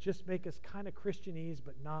things that just make us kind of Christianese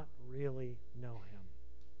but not really know him.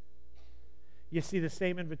 You see, the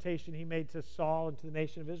same invitation he made to Saul and to the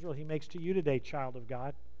nation of Israel, he makes to you today, child of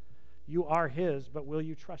God. You are his, but will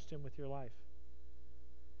you trust him with your life?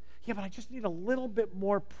 Yeah, but I just need a little bit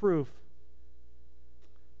more proof.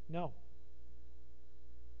 No.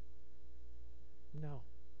 No.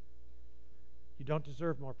 You don't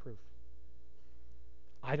deserve more proof.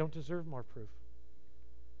 I don't deserve more proof.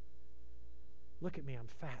 Look at me, I'm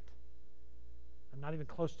fat. I'm not even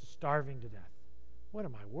close to starving to death. What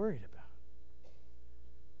am I worried about?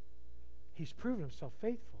 He's proven himself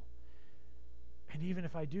faithful. And even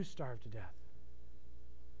if I do starve to death,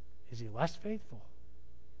 is he less faithful?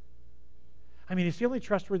 I mean, is he only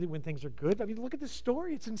trustworthy when things are good? I mean, look at this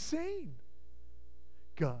story. It's insane.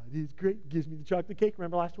 God is great. Gives me the chocolate cake.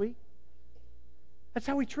 Remember last week? That's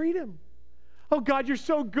how we treat him. Oh, God, you're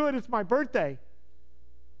so good. It's my birthday.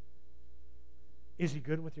 Is he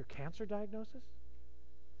good with your cancer diagnosis?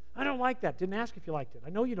 I don't like that. Didn't ask if you liked it. I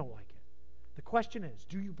know you don't like it. The question is,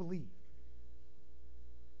 do you believe?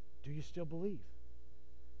 Do you still believe?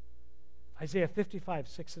 Isaiah 55,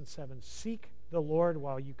 6 and 7. Seek the Lord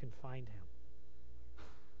while you can find him.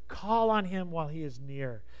 Call on him while he is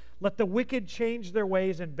near. Let the wicked change their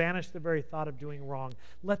ways and banish the very thought of doing wrong.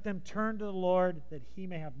 Let them turn to the Lord that he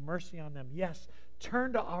may have mercy on them. Yes,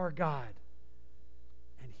 turn to our God,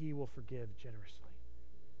 and he will forgive generously.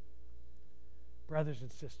 Brothers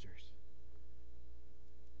and sisters,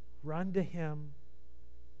 run to him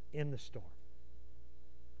in the storm.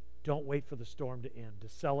 Don't wait for the storm to end to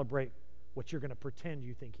celebrate what you're going to pretend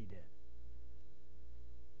you think he did.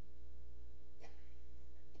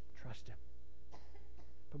 Trust him.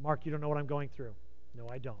 But Mark, you don't know what I'm going through. No,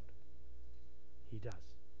 I don't. He does.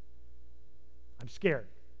 I'm scared.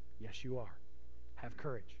 Yes, you are. Have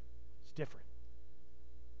courage. It's different.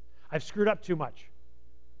 I've screwed up too much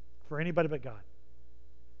for anybody but God.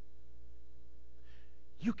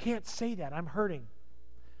 You can't say that. I'm hurting.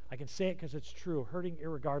 I can say it because it's true. Hurting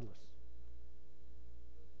irregardless.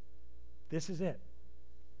 This is it.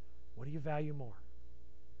 What do you value more?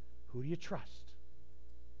 Who do you trust?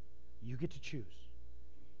 You get to choose.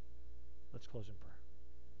 Let's close in prayer.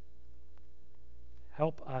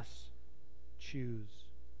 Help us choose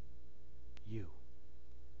you.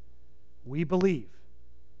 We believe.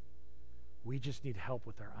 We just need help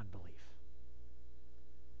with our unbelief.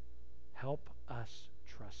 Help us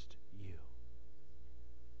trust you.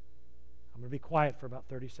 I'm going to be quiet for about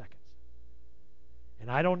 30 seconds. And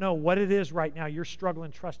I don't know what it is right now you're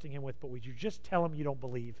struggling trusting him with, but would you just tell him you don't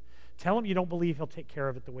believe? Tell him you don't believe he'll take care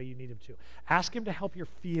of it the way you need him to. Ask him to help your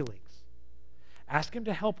feelings. Ask him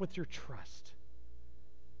to help with your trust.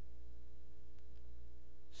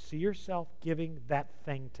 See yourself giving that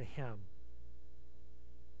thing to him.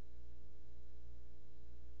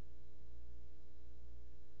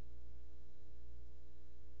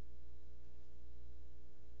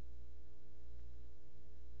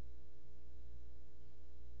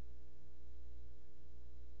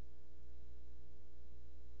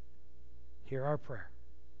 Hear our prayer.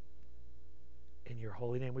 In your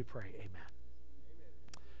holy name we pray. Amen.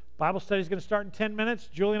 Bible study is going to start in 10 minutes.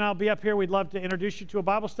 Julie and I will be up here. We'd love to introduce you to a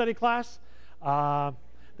Bible study class.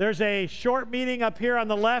 There's a short meeting up here on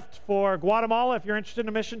the left for Guatemala if you're interested in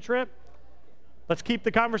a mission trip. Let's keep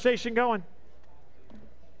the conversation going.